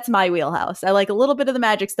that's my wheelhouse. I like a little bit of the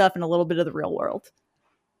magic stuff and a little bit of the real world.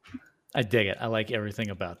 I dig it. I like everything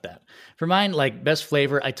about that. For mine, like best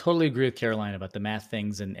flavor, I totally agree with Caroline about the math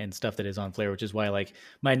things and stuff that is on flavor, which is why like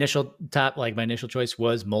my initial choice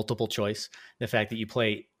was multiple choice. The fact that you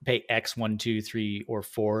pay X 1, 2, 3, or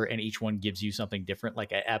 4, and each one gives you something different.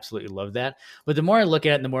 Like I absolutely love that. But the more I look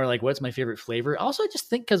at it, the more like what's my favorite flavor. Also, I just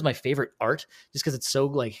think because my favorite art, just because it's so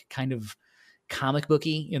like kind of comic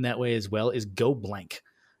booky in that way as well, is Go Blank.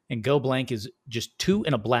 And Go Blank is just 2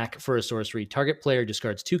 and a black for a sorcery. Target player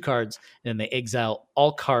discards 2 cards, and then they exile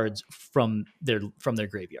all cards from their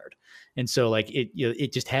graveyard. And so, like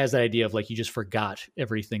it just has that idea of like you just forgot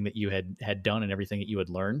everything that you had done and everything that you had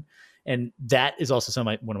learned. And that is also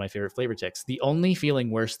one of my favorite flavor texts. The only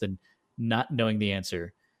feeling worse than not knowing the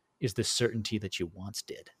answer is the certainty that you once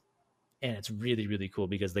did. And it's really, really cool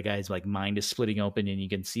because the guy's like mind is splitting open and you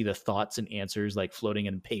can see the thoughts and answers like floating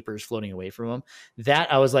in papers floating away from him.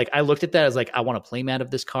 That I was like, I looked at that as like, I want to play mat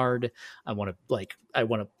of this card. I want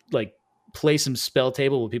to play some spell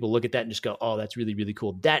table where people look at that and just go, oh, that's really, really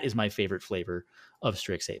cool. That is my favorite flavor of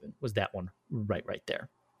Strixhaven, was that one right there.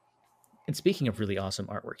 And speaking of really awesome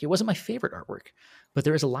artwork, it wasn't my favorite artwork, but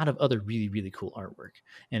there is a lot of other really, really cool artwork.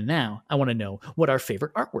 And now I want to know what our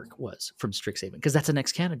favorite artwork was from Strixhaven, because that's the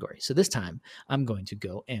next category. So this time I'm going to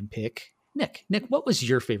go and pick Nick. Nick, what was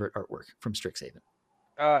your favorite artwork from Strixhaven?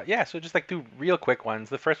 So just like 2 real quick ones.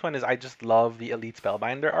 The first one is I just love the Elite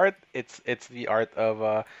Spellbinder art. It's the art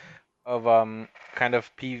of kind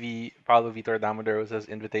of PV Paulo Vitor Damoderosa's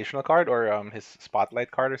invitational card or his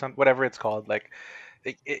spotlight card or something, whatever it's called. Like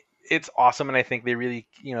it's awesome, and I think they really,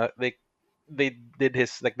 they did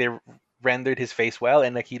his, like, they rendered his face well,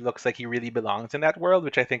 and like he looks like he really belongs in that world,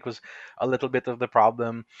 which I think was a little bit of the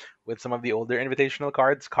problem with some of the older invitational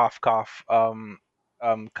cards,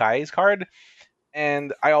 Kai's card.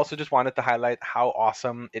 And I also just wanted to highlight how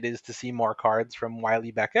awesome it is to see more cards from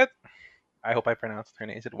Wiley Beckett. I hope I pronounced her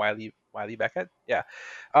name. Is it Wiley Beckett? Yeah.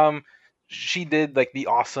 She did like the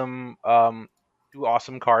awesome 2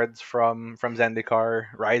 awesome cards from Zendikar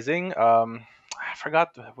Rising. I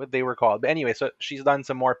forgot what they were called, but anyway, so she's done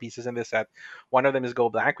some more pieces in this set. One of them is Go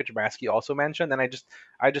Blank, which Brasky also mentioned, and I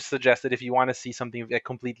just suggested if you want to see something like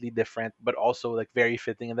completely different but also like very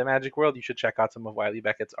fitting in the Magic world, you should check out some of Wiley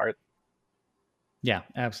Beckett's art. Yeah,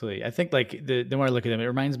 absolutely. I think like the more I look at them, it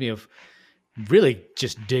reminds me of really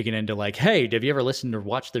just digging into like, hey, have you ever listened or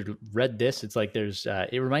watched or read this? It's like there's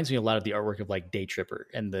it reminds me a lot of the artwork of like Day Tripper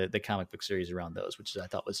and the comic book series around those, which I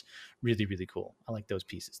thought was really, really cool. I like those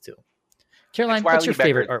pieces too. Caroline, what's your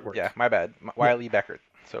favorite artwork? Yeah, my bad. Wiley Beckett.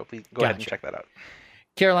 So please go ahead and check that out.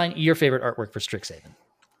 Caroline, your favorite artwork for Strixhaven?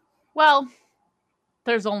 Well,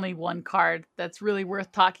 there's only one card that's really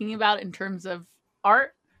worth talking about in terms of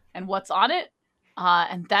art and what's on it.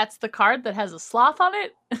 And that's the card that has a sloth on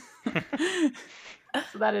it.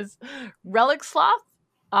 So that is Relic Sloth.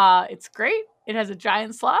 It's great. It has a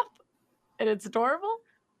giant sloth, and it's adorable,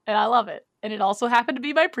 and I love it. And it also happened to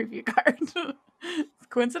be my preview card.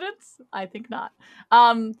 Coincidence? I think not.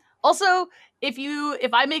 Also,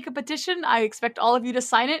 if I make a petition, I expect all of you to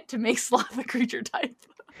sign it to make sloth a creature type.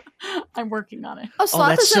 I'm working on it. Oh,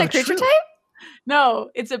 sloth is not a creature type?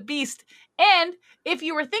 No, it's a beast. And if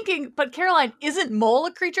you were thinking, but Caroline, isn't Mole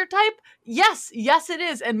a creature type? Yes, it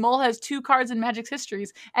is. And Mole has 2 cards in Magic's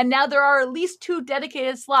histories. And now there are at least 2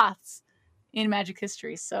 dedicated sloths in Magic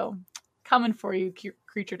history. So coming for you,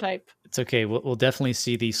 creature type. It's okay. We'll definitely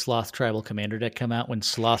see the Sloth Tribal Commander deck come out when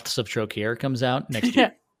Sloths of Trocaire comes out next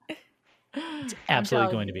year. It's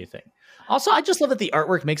absolutely going to be a thing. Also, I just love that the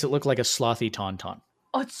artwork makes it look like a slothy Tauntaun.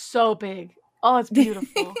 Oh, it's so big. Oh, it's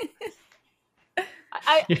beautiful.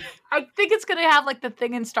 I think it's gonna have like the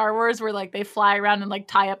thing in Star Wars where like they fly around and like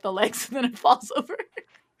tie up the legs and then it falls over.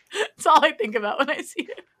 That's all I think about when I see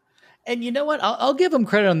it. And you know what? I'll give them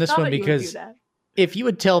credit on this one because if you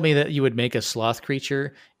would tell me that you would make a sloth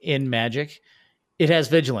creature in Magic, it has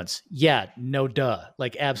vigilance. Yeah, no duh.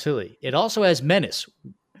 Like absolutely. It also has menace.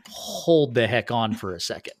 Hold the heck on for a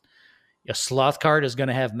second. A sloth card is going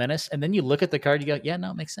to have menace, and then you look at the card, you go, yeah,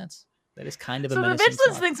 no, it makes sense. That is kind of a menace.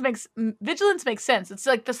 So the vigilance makes sense. It's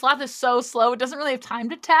like the sloth is so slow, it doesn't really have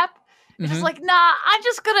time to tap. It's just like, nah, I'm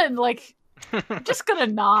just gonna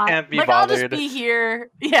not. Can't be like, bothered. I'll just be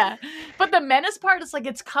here. Yeah. But the menace part is like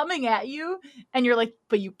it's coming at you, and you're like,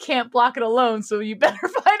 but you can't block it alone, so you better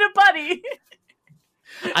find a buddy.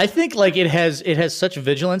 I think like it has such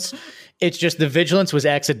vigilance. It's just the vigilance was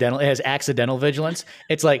accidental. It has accidental vigilance.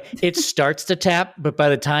 It's like it starts to tap, but by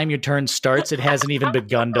the time your turn starts, it hasn't even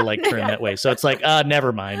begun to like turn that way. So it's like,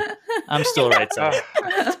 never mind. I'm still right side.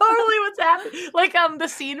 Totally what's happening. Like the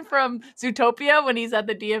scene from Zootopia when he's at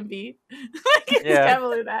the DMV. Like it's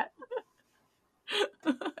definitely that.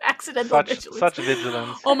 Accidental vigilance. Such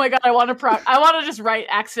vigilance. Oh my god, I want to just write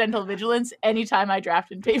accidental vigilance anytime I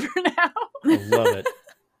draft in paper now. I love it.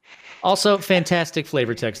 Also, fantastic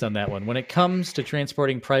flavor text on that one. When it comes to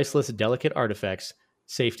transporting priceless, delicate artifacts,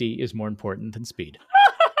 safety is more important than speed.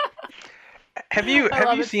 Have you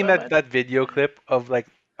seen that video clip of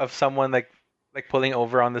someone like pulling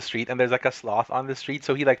over on the street and there's like a sloth on the street,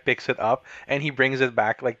 so he like picks it up and he brings it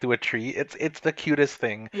back like to a tree. It's the cutest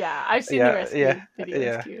thing. Yeah, I've seen the recipe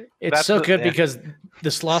video. It's cute. It's so good because the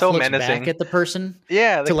sloth so looks menacing. back at the person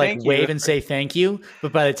to like wave and say thank you,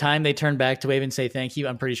 but by the time they turn back to wave and say thank you,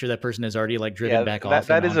 I'm pretty sure that person has already like driven back off.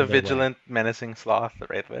 That is a vigilant, menacing sloth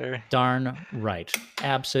right there. Darn right.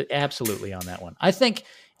 Absolutely on that one. I think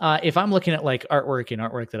if I'm looking at like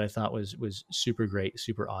artwork that I thought was super great,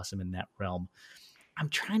 super awesome in that realm, I'm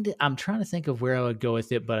trying to think of where I would go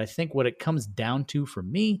with it, but I think what it comes down to for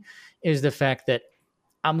me is the fact that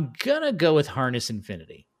I'm gonna go with Harness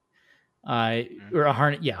Infinity.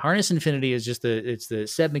 Harness Infinity is just it's the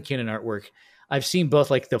Seb McKinnon artwork. I've seen both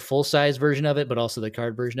like the full size version of it, but also the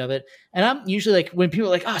card version of it. And I'm usually like, when people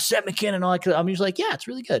are like, Seb McKinnon, all I'm usually like, yeah, it's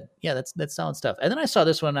really good. Yeah, that's solid stuff. And then I saw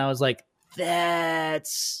this one and I was like,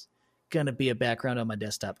 that's gonna be a background on my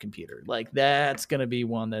desktop computer. Like that's gonna be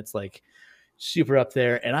one that's like super up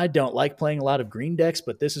there. And I don't like playing a lot of green decks,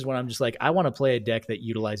 but this is when I'm just like, I want to play a deck that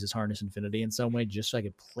utilizes Harness Infinity in some way just so I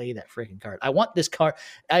could play that freaking card. I want this card.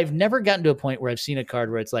 I've never gotten to a point where I've seen a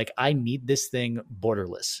card where it's like, I need this thing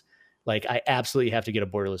borderless. Like I absolutely have to get a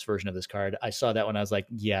borderless version of this card. I saw that one. I was like,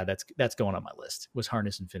 yeah, that's going on my list, was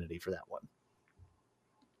Harness Infinity for that one.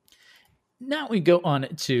 Now we go on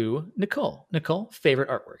to Nicole. Nicole, favorite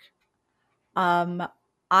artwork?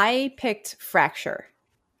 I picked Fracture.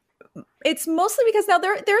 It's mostly because now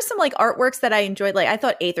there are some like artworks that I enjoyed. Like I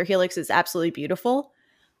thought Aether Helix is absolutely beautiful.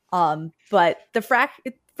 But the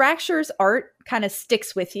Fracture's art kind of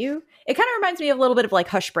sticks with you. It kind of reminds me of a little bit of like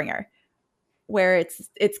Hushbringer, where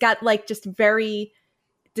it's got like just very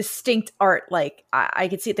distinct art. Like I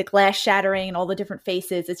could see the glass shattering and all the different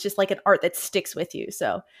faces. It's just like an art that sticks with you.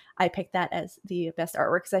 So I picked that as the best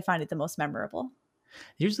artwork because I find it the most memorable.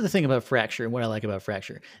 Here's the thing about Fracture and what I like about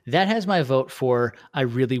Fracture. That has my vote for, I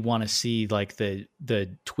really want to see like the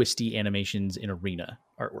twisty animations in Arena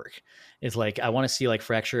artwork. It's like, I want to see like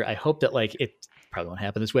Fracture. I hope that like it probably won't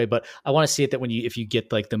happen this way, but I want to see it that if you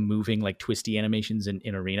get like the moving, like twisty animations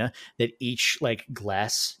in Arena, that each like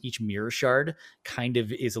each mirror shard kind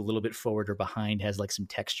of is a little bit forward or behind, has like some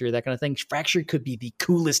texture, that kind of thing. Fracture could be the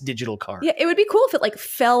coolest digital card. Yeah, it would be cool if it like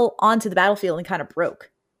fell onto the battlefield and kind of broke.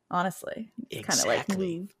 Honestly, exactly. Kind of like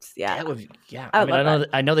moved. Yeah,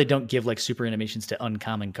 I know they don't give like super animations to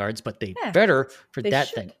uncommon cards, but they better for that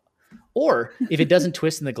thing. Or if it doesn't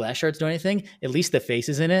twist and the glass shards do anything, at least the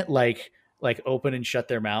faces in it like open and shut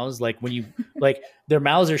their mouths. Like when you like their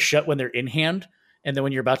mouths are shut when they're in hand, and then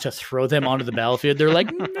when you're about to throw them onto the battlefield, they're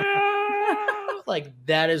like, no! Like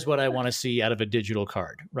that is what I want to see out of a digital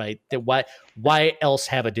card, right? That why else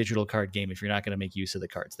have a digital card game if you're not going to make use of the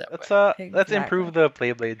cards that way? Let's improve the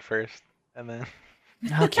Playblade first, and then.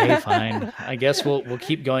 Okay, fine. I guess we'll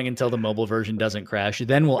keep going until the mobile version doesn't crash.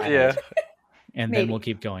 Then we'll add it. and then we'll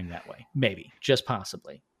keep going that way. Maybe, just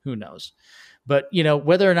possibly. Who knows? But, you know,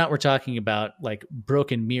 whether or not we're talking about like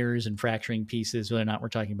broken mirrors and fracturing pieces, whether or not we're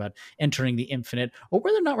talking about entering the infinite, or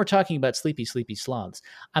whether or not we're talking about sleepy sloths,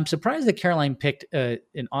 I'm surprised that Caroline picked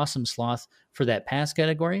an awesome sloth for that past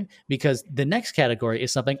category, because the next category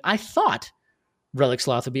is something I thought Relic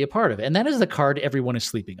Sloth would be a part of, and that is the card everyone is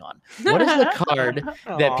sleeping on. What is the card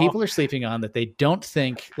that people are sleeping on that they don't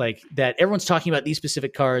think, like, that everyone's talking about these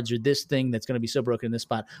specific cards or this thing that's going to be so broken in this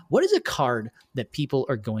spot? What is a card that people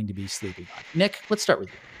are going to be sleeping on? Nick, let's start with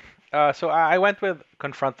you. So I went with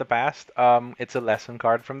Confront the Past. It's a lesson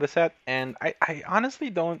card from the set, and I honestly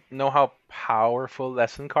don't know how powerful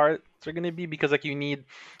lesson cards are going to be, because like you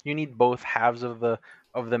need both halves of the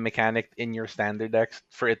mechanic in your standard decks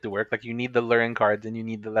for it to work. Like you need the learn cards and you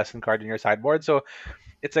need the lesson card in your sideboard. So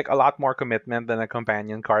it's like a lot more commitment than a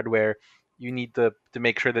companion card, where you need to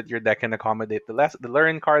make sure that your deck can accommodate the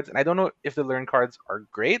learn cards. And I don't know if the learn cards are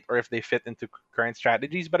great or if they fit into current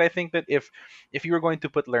strategies, but I think that if you were going to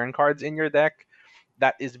put learn cards in your deck,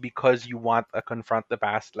 that is because you want a Confront the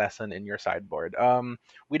Past lesson in your sideboard.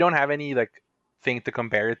 We don't have any like thing to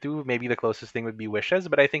compare it to. Maybe the closest thing would be Wishes,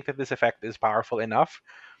 but I think that this effect is powerful enough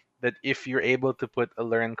that if you're able to put a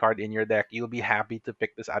learn card in your deck, you'll be happy to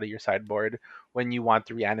pick this out of your sideboard when you want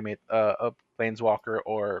to reanimate a Planeswalker,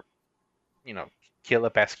 or, you know, kill a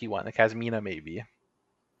pesky one like Kasmina maybe.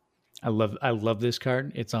 I love this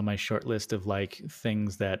card. It's on my short list of like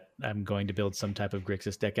things that I'm going to build some type of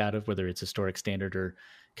Grixis deck out of, whether it's historic, standard, or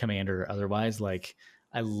commander or otherwise. Like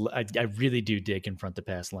I really do dig Confront the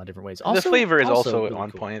Past in a lot of different ways. Also, the flavor is also really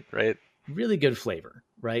on cool. point, right? Really good flavor,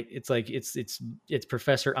 right? It's like it's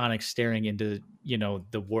Professor Onyx staring into, you know,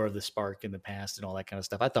 the War of the Spark in the past and all that kind of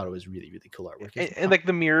stuff. I thought it was really, really cool artwork. And like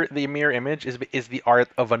the mirror image is the art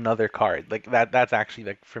of another card. Like that's actually,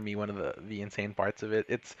 like, for me, one of the insane parts of it.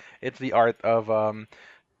 It's the art of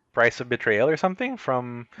Price of Betrayal or something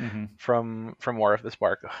from War of the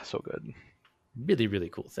Spark. Oh, so good. Really, really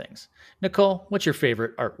cool things. Nicole, what's your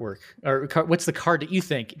favorite artwork, or what's the card that you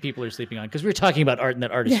think people are sleeping on? Because we were talking about art in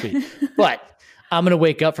that artist suite, but I'm going to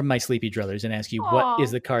wake up from my sleepy druthers and ask you, what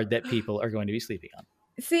is the card that people are going to be sleeping on?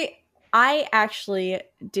 See, I actually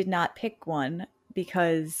did not pick one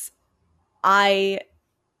because I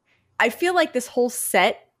feel like this whole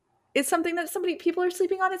set is something that people are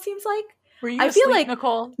sleeping on, it seems like. Were you asleep, like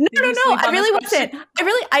Nicole? No, I really wasn't.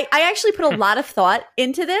 I actually put a lot of thought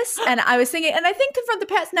into this, and I was thinking, and I think Confront the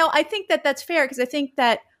Past. Now, I think that that's fair, because I think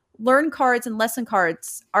that learn cards and lesson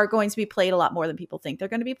cards are going to be played a lot more than people think they're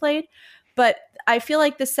going to be played. But I feel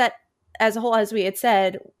like the set as a whole, as we had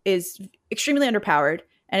said, is extremely underpowered,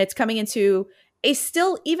 and it's coming into a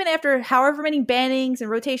still, even after however many bannings and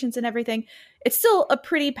rotations and everything, it's still a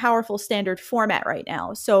pretty powerful standard format right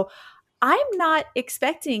now. So I'm not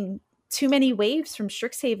expecting too many waves from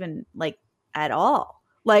Strixhaven, like, at all.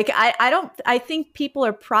 Like, I think people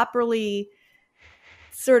are properly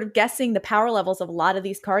sort of guessing the power levels of a lot of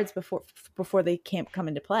these cards before they can't come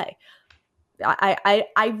into play.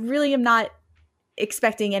 I really am not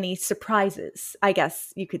expecting any surprises, I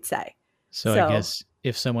guess you could say. So I guess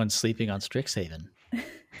if someone's sleeping on Strixhaven,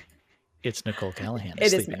 it's Nicole Callahan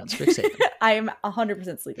sleeping on Strixhaven. I am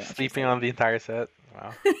 100% sleeping on the entire set.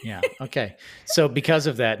 Wow. Yeah. Okay. So because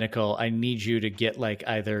of that, Nicole, I need you to get like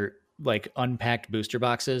either like unpacked booster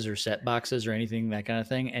boxes or set boxes or anything, that kind of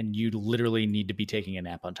thing, and you literally need to be taking a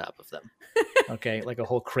nap on top of them. Okay, like a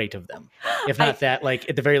whole crate of them. If not that, like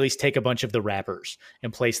at the very least, take a bunch of the wrappers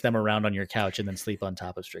and place them around on your couch, and then sleep on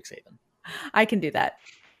top of Strixhaven. I can do that.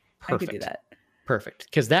 Perfect. I can do that. Perfect.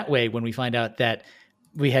 Because that way, when we find out that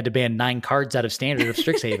we had to ban 9 cards out of standard of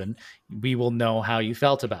Strixhaven, we will know how you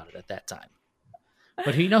felt about it at that time.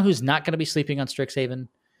 But you know who's not going to be sleeping on Strixhaven?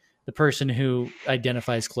 The person who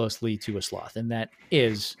identifies closely to a sloth, and that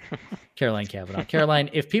is Caroline Kavanaugh. Caroline,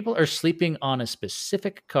 if people are sleeping on a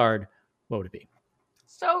specific card, what would it be?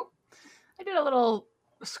 So I did a little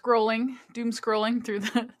doom scrolling through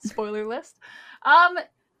the spoiler list. And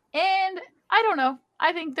I don't know.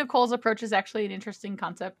 I think Nicole's approach is actually an interesting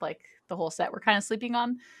concept, like the whole set we're kind of sleeping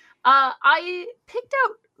on. I picked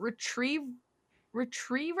out Retriever.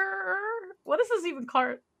 What is this even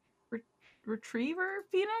called? Retriever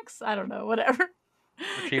Phoenix? I don't know. Whatever.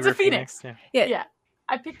 It's a Phoenix. Yeah.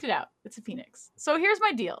 I picked it out. It's a Phoenix. So here's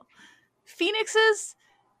my deal. Phoenixes,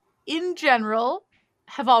 in general,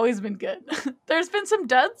 have always been good. There's been some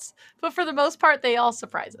duds, but for the most part, they all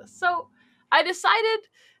surprise us. So I decided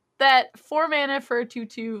that 4 mana for a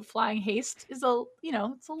 2/2 flying haste is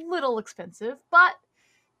it's a little expensive, but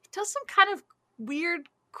it does some kind of weird,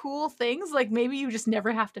 cool things. Like maybe you just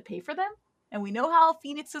never have to pay for them. And we know how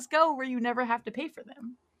Phoenixes go, where you never have to pay for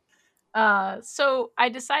them. So I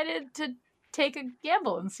decided to take a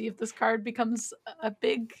gamble and see if this card becomes a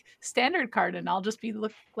big standard card, and I'll just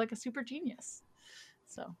look like a super genius.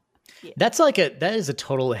 So yeah. That is a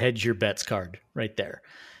total hedge your bets card right there.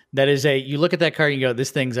 That is you look at that card and you go,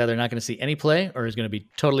 this thing's either not going to see any play or is going to be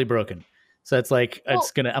totally broken. So it's like, I'm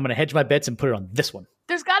going to hedge my bets and put it on this one.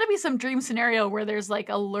 There's got to be some dream scenario where there's like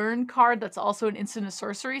a learn card that's also an instant of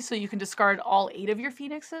sorcery, so you can discard all 8 of your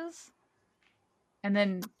Phoenixes and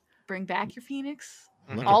then bring back your Phoenix.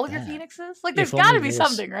 All of your Phoenixes? Like, there's got to be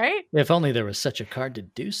something, right? If only there was such a card to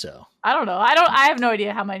do so. I don't know. I have no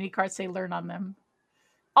idea how many cards say learn on them.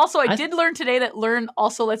 Also, I did learn today that learn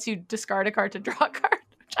also lets you discard a card to draw a card,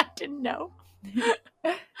 which I didn't know.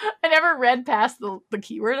 I never read past the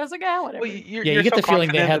keyword. I was like, whatever. Well, you get the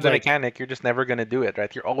feeling they have the mechanic. You're just never going to do it,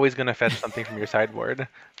 right? You're always going to fetch something from your sideboard.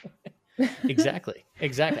 Exactly.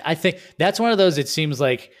 I think that's one of those. It seems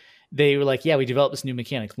like they were like, yeah, we developed this new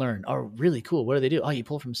mechanic, learn. Oh, really cool. What do they do? Oh, you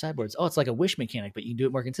pull from sideboards. Oh, it's like a wish mechanic, but you can do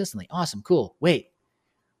it more consistently. Awesome. Cool. Wait,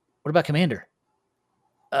 what about Commander?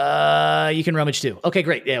 You can rummage too. Okay,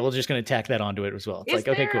 great. Yeah, we're just going to tack that onto it as well. It's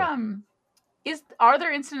okay, cool. Are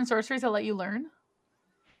there instant and sorceries that let you learn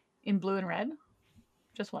in blue and red?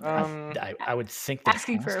 Just wondering. I would think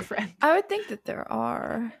asking for a friend. I would think that there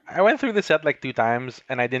are. I went through the set like 2 times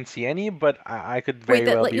and I didn't see any, but I could very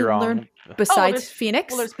well be wrong. Learn besides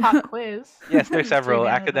Phoenix? Well, there's pop quiz. Yes, there's several.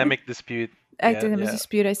 Academic dispute. Academic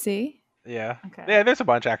dispute, I see. Yeah. Okay. Yeah, there's a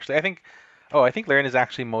bunch actually. I think learn is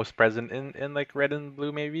actually most present in like red and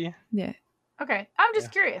blue, maybe. Yeah. Okay. I'm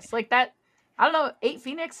just curious. Like that, I don't know, 8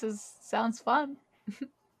 Phoenixes sounds fun.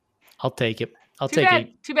 I'll take it. I'll take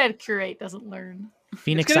it. Too bad Curate doesn't learn.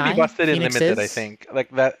 Phoenix it's gonna be busted and limited, I think. Like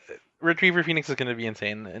that Retriever Phoenix is gonna be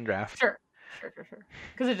insane in draft. Sure.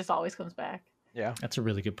 Because it just always comes back. Yeah. That's a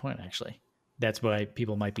really good point, actually. That's why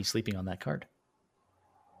people might be sleeping on that card.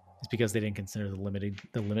 It's because they didn't consider the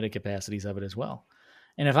limited capacities of it as well.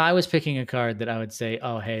 And if I was picking a card that I would say,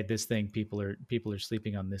 oh, hey, this thing, people are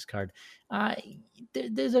sleeping on this card.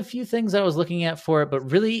 There's a few things I was looking at for it,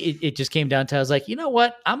 but really it just came down to, I was like, you know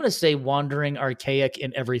what? I'm going to say Wandering Archaic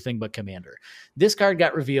in everything but Commander. This card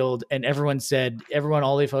got revealed and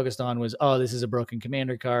all they focused on was, oh, this is a broken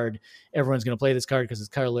Commander card. Everyone's going to play this card because it's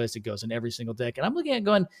colorless. It goes in every single deck. And I'm looking at it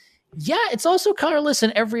going, yeah, it's also colorless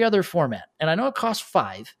in every other format. And I know it costs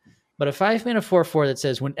 5. But a 5-mana 4/4 that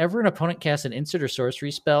says whenever an opponent casts an instant or sorcery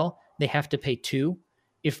spell, they have to pay 2.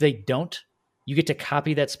 If they don't, you get to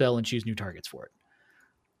copy that spell and choose new targets for it.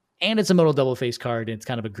 And it's a modal double face card. And it's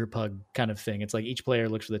kind of a group hug kind of thing. It's like each player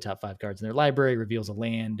looks for the top 5 cards in their library, reveals a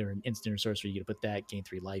land or an instant or sorcery. You get to put that, gain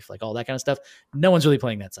 3 life, like all that kind of stuff. No one's really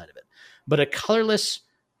playing that side of it. But a colorless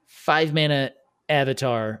 5-mana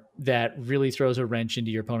avatar that really throws a wrench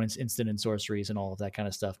into your opponent's instant and sorceries and all of that kind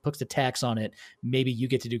of stuff, puts a tax on it, maybe you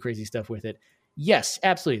get to do crazy stuff with it. Yes,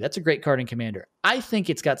 absolutely. That's a great card in Commander. I think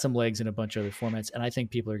it's got some legs in a bunch of other formats, and I think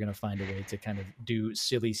people are going to find a way to kind of do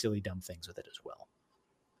silly, dumb things with it as well.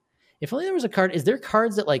 If only there was a card, is there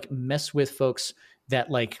cards that like mess with folks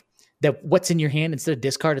that like, that what's in your hand instead of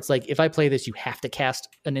discard? It's like, if I play this, you have to cast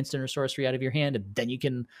an instant or sorcery out of your hand, and then you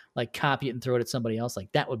can like copy it and throw it at somebody else.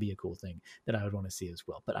 Like that would be a cool thing that I would want to see as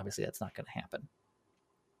well. But obviously that's not going to happen.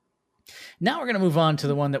 Now we're going to move on to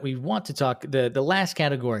the one that we want to talk, the last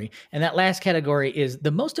category. And that last category is the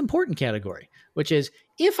most important category, which is,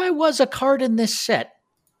 if I was a card in this set,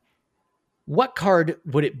 what card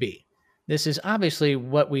would it be? This is obviously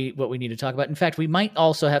what we need to talk about. In fact, we might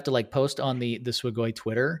also have to like post on the Swigoi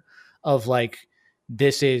Twitter of like,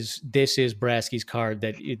 this is Brasky's card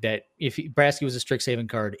that if Brasky was a Strixhaven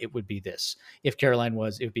card, it would be this. If Caroline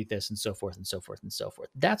was, it would be this, and so forth and so forth and so forth.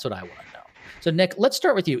 That's what I want to know. So Nick, let's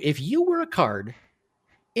start with you. If you were a card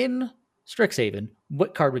in Strixhaven,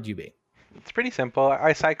 what card would you be? It's pretty simple.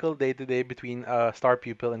 I cycle day to day between Star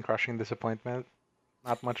Pupil and Crushing Disappointment.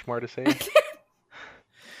 Not much more to say.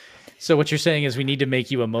 So what you're saying is we need to make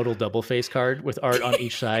you a modal double face card with art on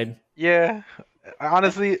each side? Yeah.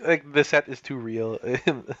 Honestly, like the set is too real. It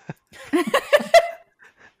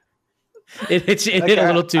hit a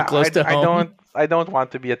little too close to home. I don't want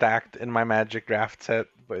to be attacked in my Magic draft set,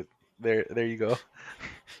 but there you go.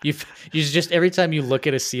 You just, every time you look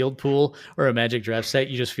at a sealed pool or a Magic draft set,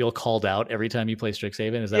 you just feel called out every time you play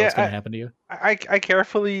Strixhaven. Is that what's going to happen to you? I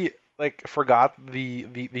carefully like forgot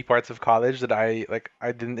the parts of college that I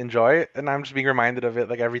didn't enjoy, and I'm just being reminded of it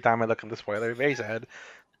like every time I look at the spoiler. Very sad.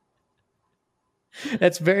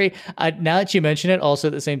 That's very now that you mention it, also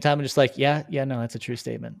at the same time, I'm just like, no, that's a true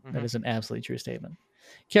statement. Mm-hmm. That is an absolutely true statement.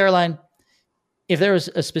 Caroline, if there was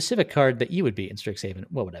a specific card that you would be in Strixhaven,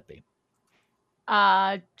 what would that be?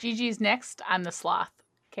 Gigi's next. I'm the Sloth.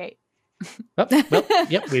 Kate. Well,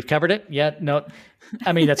 yep, we've covered it. Yeah, no,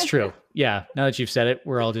 I mean, that's true. Yeah, now that you've said it,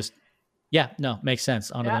 we're all just, makes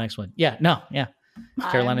sense. On to the next one. Yeah,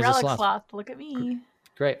 Carolina's Relic a sloth. Look at me.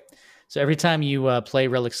 Great. So every time you play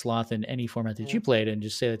Relic Sloth in any format that you played, and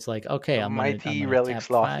just say it's like, okay, I'm mighty gonna Relic tap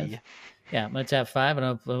Slothy. 5. Yeah, I'm gonna tap 5, and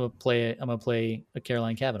I'm gonna play a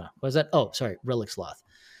Caroline Kavanaugh. What is that? Oh, sorry, Relic Sloth,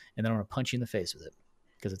 and then I'm gonna punch you in the face with it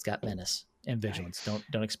because it's got menace and vigilance. Nice.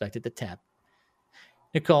 Don't expect it to tap.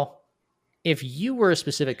 Nicole, if you were a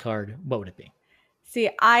specific card, what would it be? See,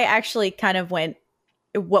 I actually kind of went,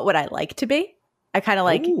 what would I like to be? I kind of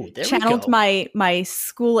like channeled my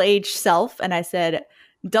school age self, and I said,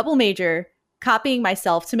 double major, copying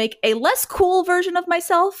myself to make a less cool version of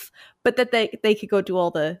myself, but that they could go do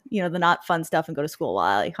all the, the not fun stuff and go to school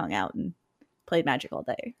while I hung out and played Magic all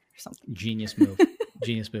day or something. Genius move.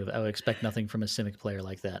 Genius move. I would expect nothing from a Simic player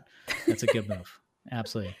like that. That's a good move.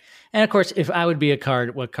 Absolutely. And of course, if I would be a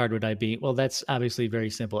card, what card would I be? Well, that's obviously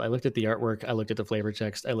very simple. I looked at the artwork. I looked at the flavor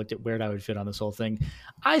text. I looked at where I would fit on this whole thing.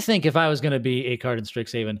 I think if I was going to be a card in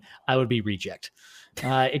Strixhaven, I would be Reject.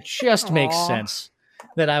 It just makes sense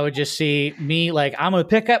that I would just see me like, I'm going to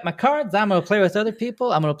pick up my cards. I'm going to play with other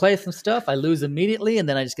people. I'm going to play some stuff. I lose immediately. And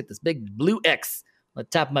then I just get this big blue X on the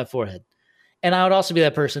top of my forehead. And I would also be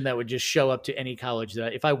that person that would just show up to any college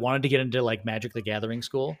that if I wanted to get into like Magic the Gathering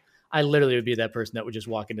school, I literally would be that person that would just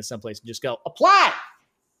walk into someplace and just go, apply.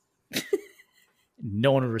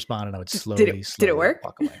 No one would respond, and I would slowly did it work?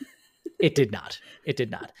 Walk away. It did not. It did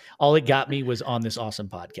not. All it got me was on this awesome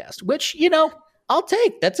podcast, which, I'll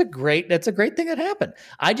take. That's a great thing that happened.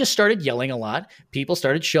 I just started yelling a lot. People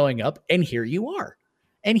started showing up, and here you are.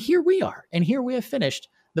 And here we are. And here we have finished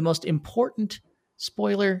the most important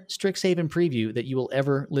spoiler Strixhaven preview that you will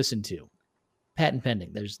ever listen to. Patent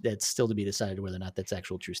pending. That's still to be decided whether or not that's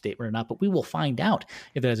actual true statement or not, but we will find out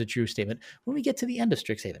if that is a true statement when we get to the end of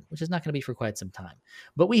Strixhaven, which is not going to be for quite some time.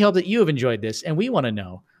 But we hope that you have enjoyed this, and we want to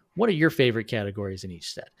know, what are your favorite categories in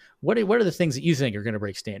each set? What are the things that you think are going to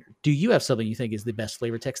break standard? Do you have something you think is the best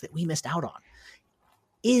flavor text that we missed out on?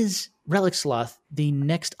 Is Relic Sloth the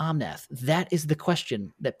next Omnath? That is the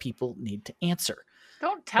question that people need to answer.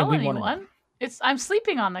 Don't tell anyone. I'm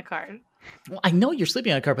sleeping on the card. Well, I know you're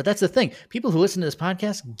sleeping on a card, but that's the thing. People who listen to this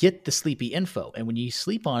podcast get the sleepy info, and when you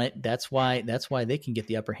sleep on it, that's why they can get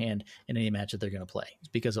the upper hand in any match that they're going to play. It's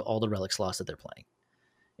because of all the Relic Sloths that they're playing.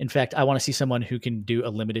 In fact, I want to see someone who can do a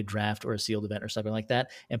limited draft or a sealed event or something like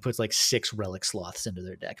that and puts like 6 Relic Sloths into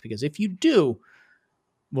their deck. Because if you do,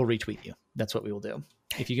 we'll retweet you. That's what we will do.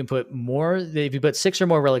 If you put 6 or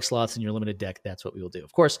more Relic Sloths in your limited deck, that's what we will do.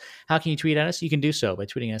 Of course, how can you tweet at us? You can do so by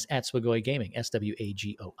tweeting us at Swagoi Gaming,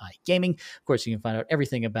 SWAGOI Gaming. Of course, you can find out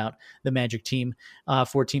everything about the Magic team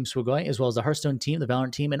for Team Swagoi, as well as the Hearthstone team, the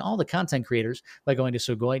Valorant team, and all the content creators by going to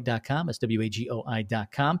swagoi.com,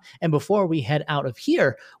 SWAGOI.com. And before we head out of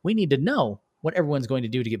here, we need to know what everyone's going to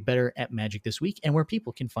do to get better at Magic this week and where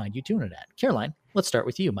people can find you doing it at. Caroline, let's start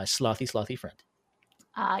with you, my slothy friend.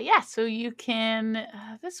 So you can,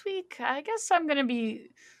 this week, I guess I'm going to be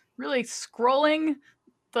really scrolling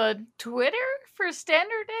the Twitter for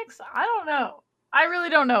standard decks. I don't know. I really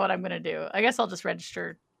don't know what I'm going to do. I guess I'll just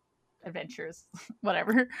register adventures,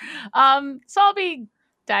 whatever. So I'll be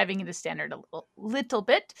diving into standard a little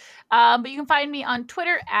bit. But you can find me on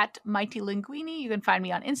Twitter at Mighty Linguini. You can find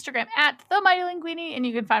me on Instagram at The Mighty Linguini. And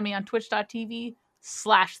you can find me on twitch.tv/The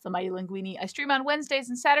Mighty Linguini. I stream on Wednesdays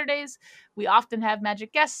and Saturdays. We often have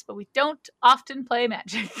Magic guests, but we don't often play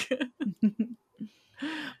Magic.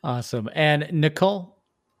 Awesome. And Nicole,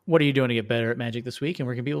 what are you doing to get better at Magic this week, and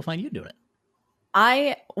where can people find you doing it?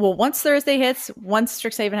 Once Thursday hits, once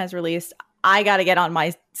Strixhaven has released, I got to get on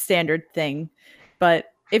my standard thing.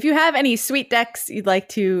 But if you have any sweet decks you'd like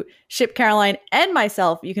to ship Caroline and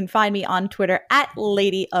myself, you can find me on Twitter at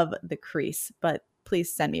Lady of the Crease. But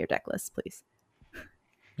please send me your deck list, please.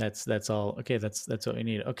 That's all. Okay, that's what we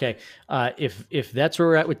need. Okay, if that's where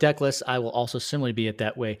we're at with deck lists, I will also similarly be it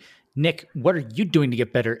that way. Nick, what are you doing to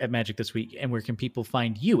get better at Magic this week, and where can people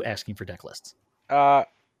find you asking for deck lists? I'm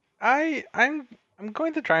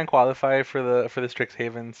going to try and qualify for the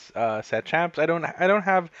Strixhaven's set champs. I don't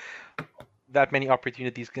have that many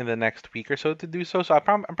opportunities in the next week or so to do so. So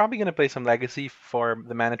I'm probably going to play some Legacy for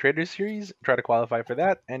the Mana Traders series, try to qualify for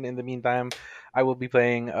that. And in the meantime, I will be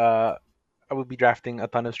playing. I will be drafting a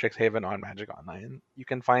ton of Strixhaven on Magic Online. You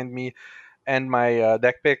can find me and my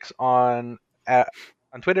deck picks on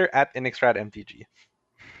Twitter at InixstradMTG.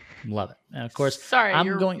 Love it. And of course, sorry,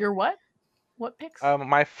 your what? What picks?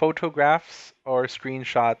 My photographs or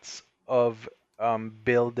screenshots of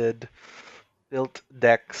built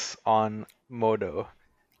decks on Modo.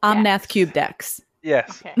 Omnath Cube decks.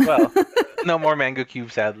 Yes. Okay. Well, No more mango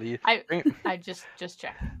cube, sadly. I just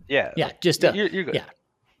checked. Yeah. Yeah, just you're good. Yeah.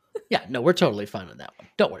 Yeah, no, we're totally fine on that one.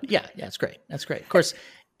 Don't worry. Yeah, it's great. That's great. Of course,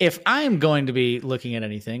 if I'm going to be looking at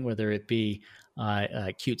anything, whether it be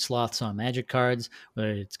cute sloths on Magic cards, whether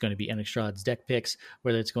it's going to be Innistrada's deck picks,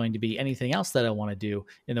 whether it's going to be anything else that I want to do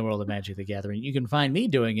in the world of Magic the Gathering, you can find me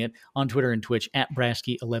doing it on Twitter and Twitch at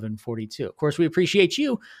Brasky1142. Of course, we appreciate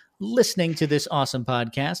you listening to this awesome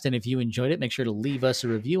podcast. And if you enjoyed it, make sure to leave us a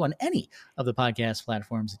review on any of the podcast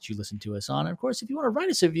platforms that you listen to us on. And of course, if you want to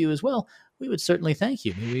write us a review as well, we would certainly thank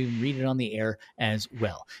you. Maybe we can read it on the air as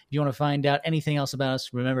well. If you want to find out anything else about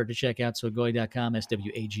us, remember to check out swagoi.com,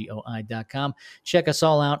 SWAGOI.com. Check us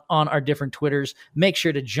all out on our different Twitters. Make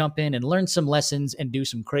sure to jump in and learn some lessons and do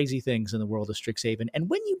some crazy things in the world of Strixhaven. And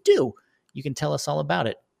when you do, you can tell us all about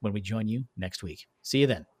it when we join you next week. See you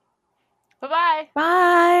then. Bye-bye.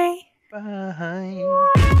 Bye. Bye.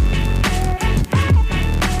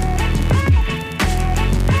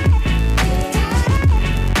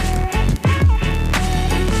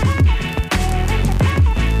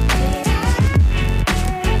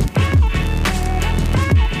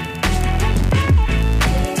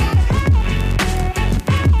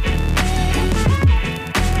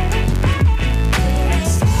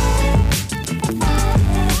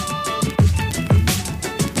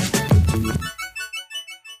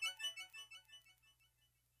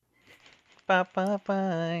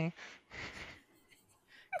 Bye.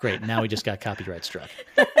 Great. Now we just got copyright struck.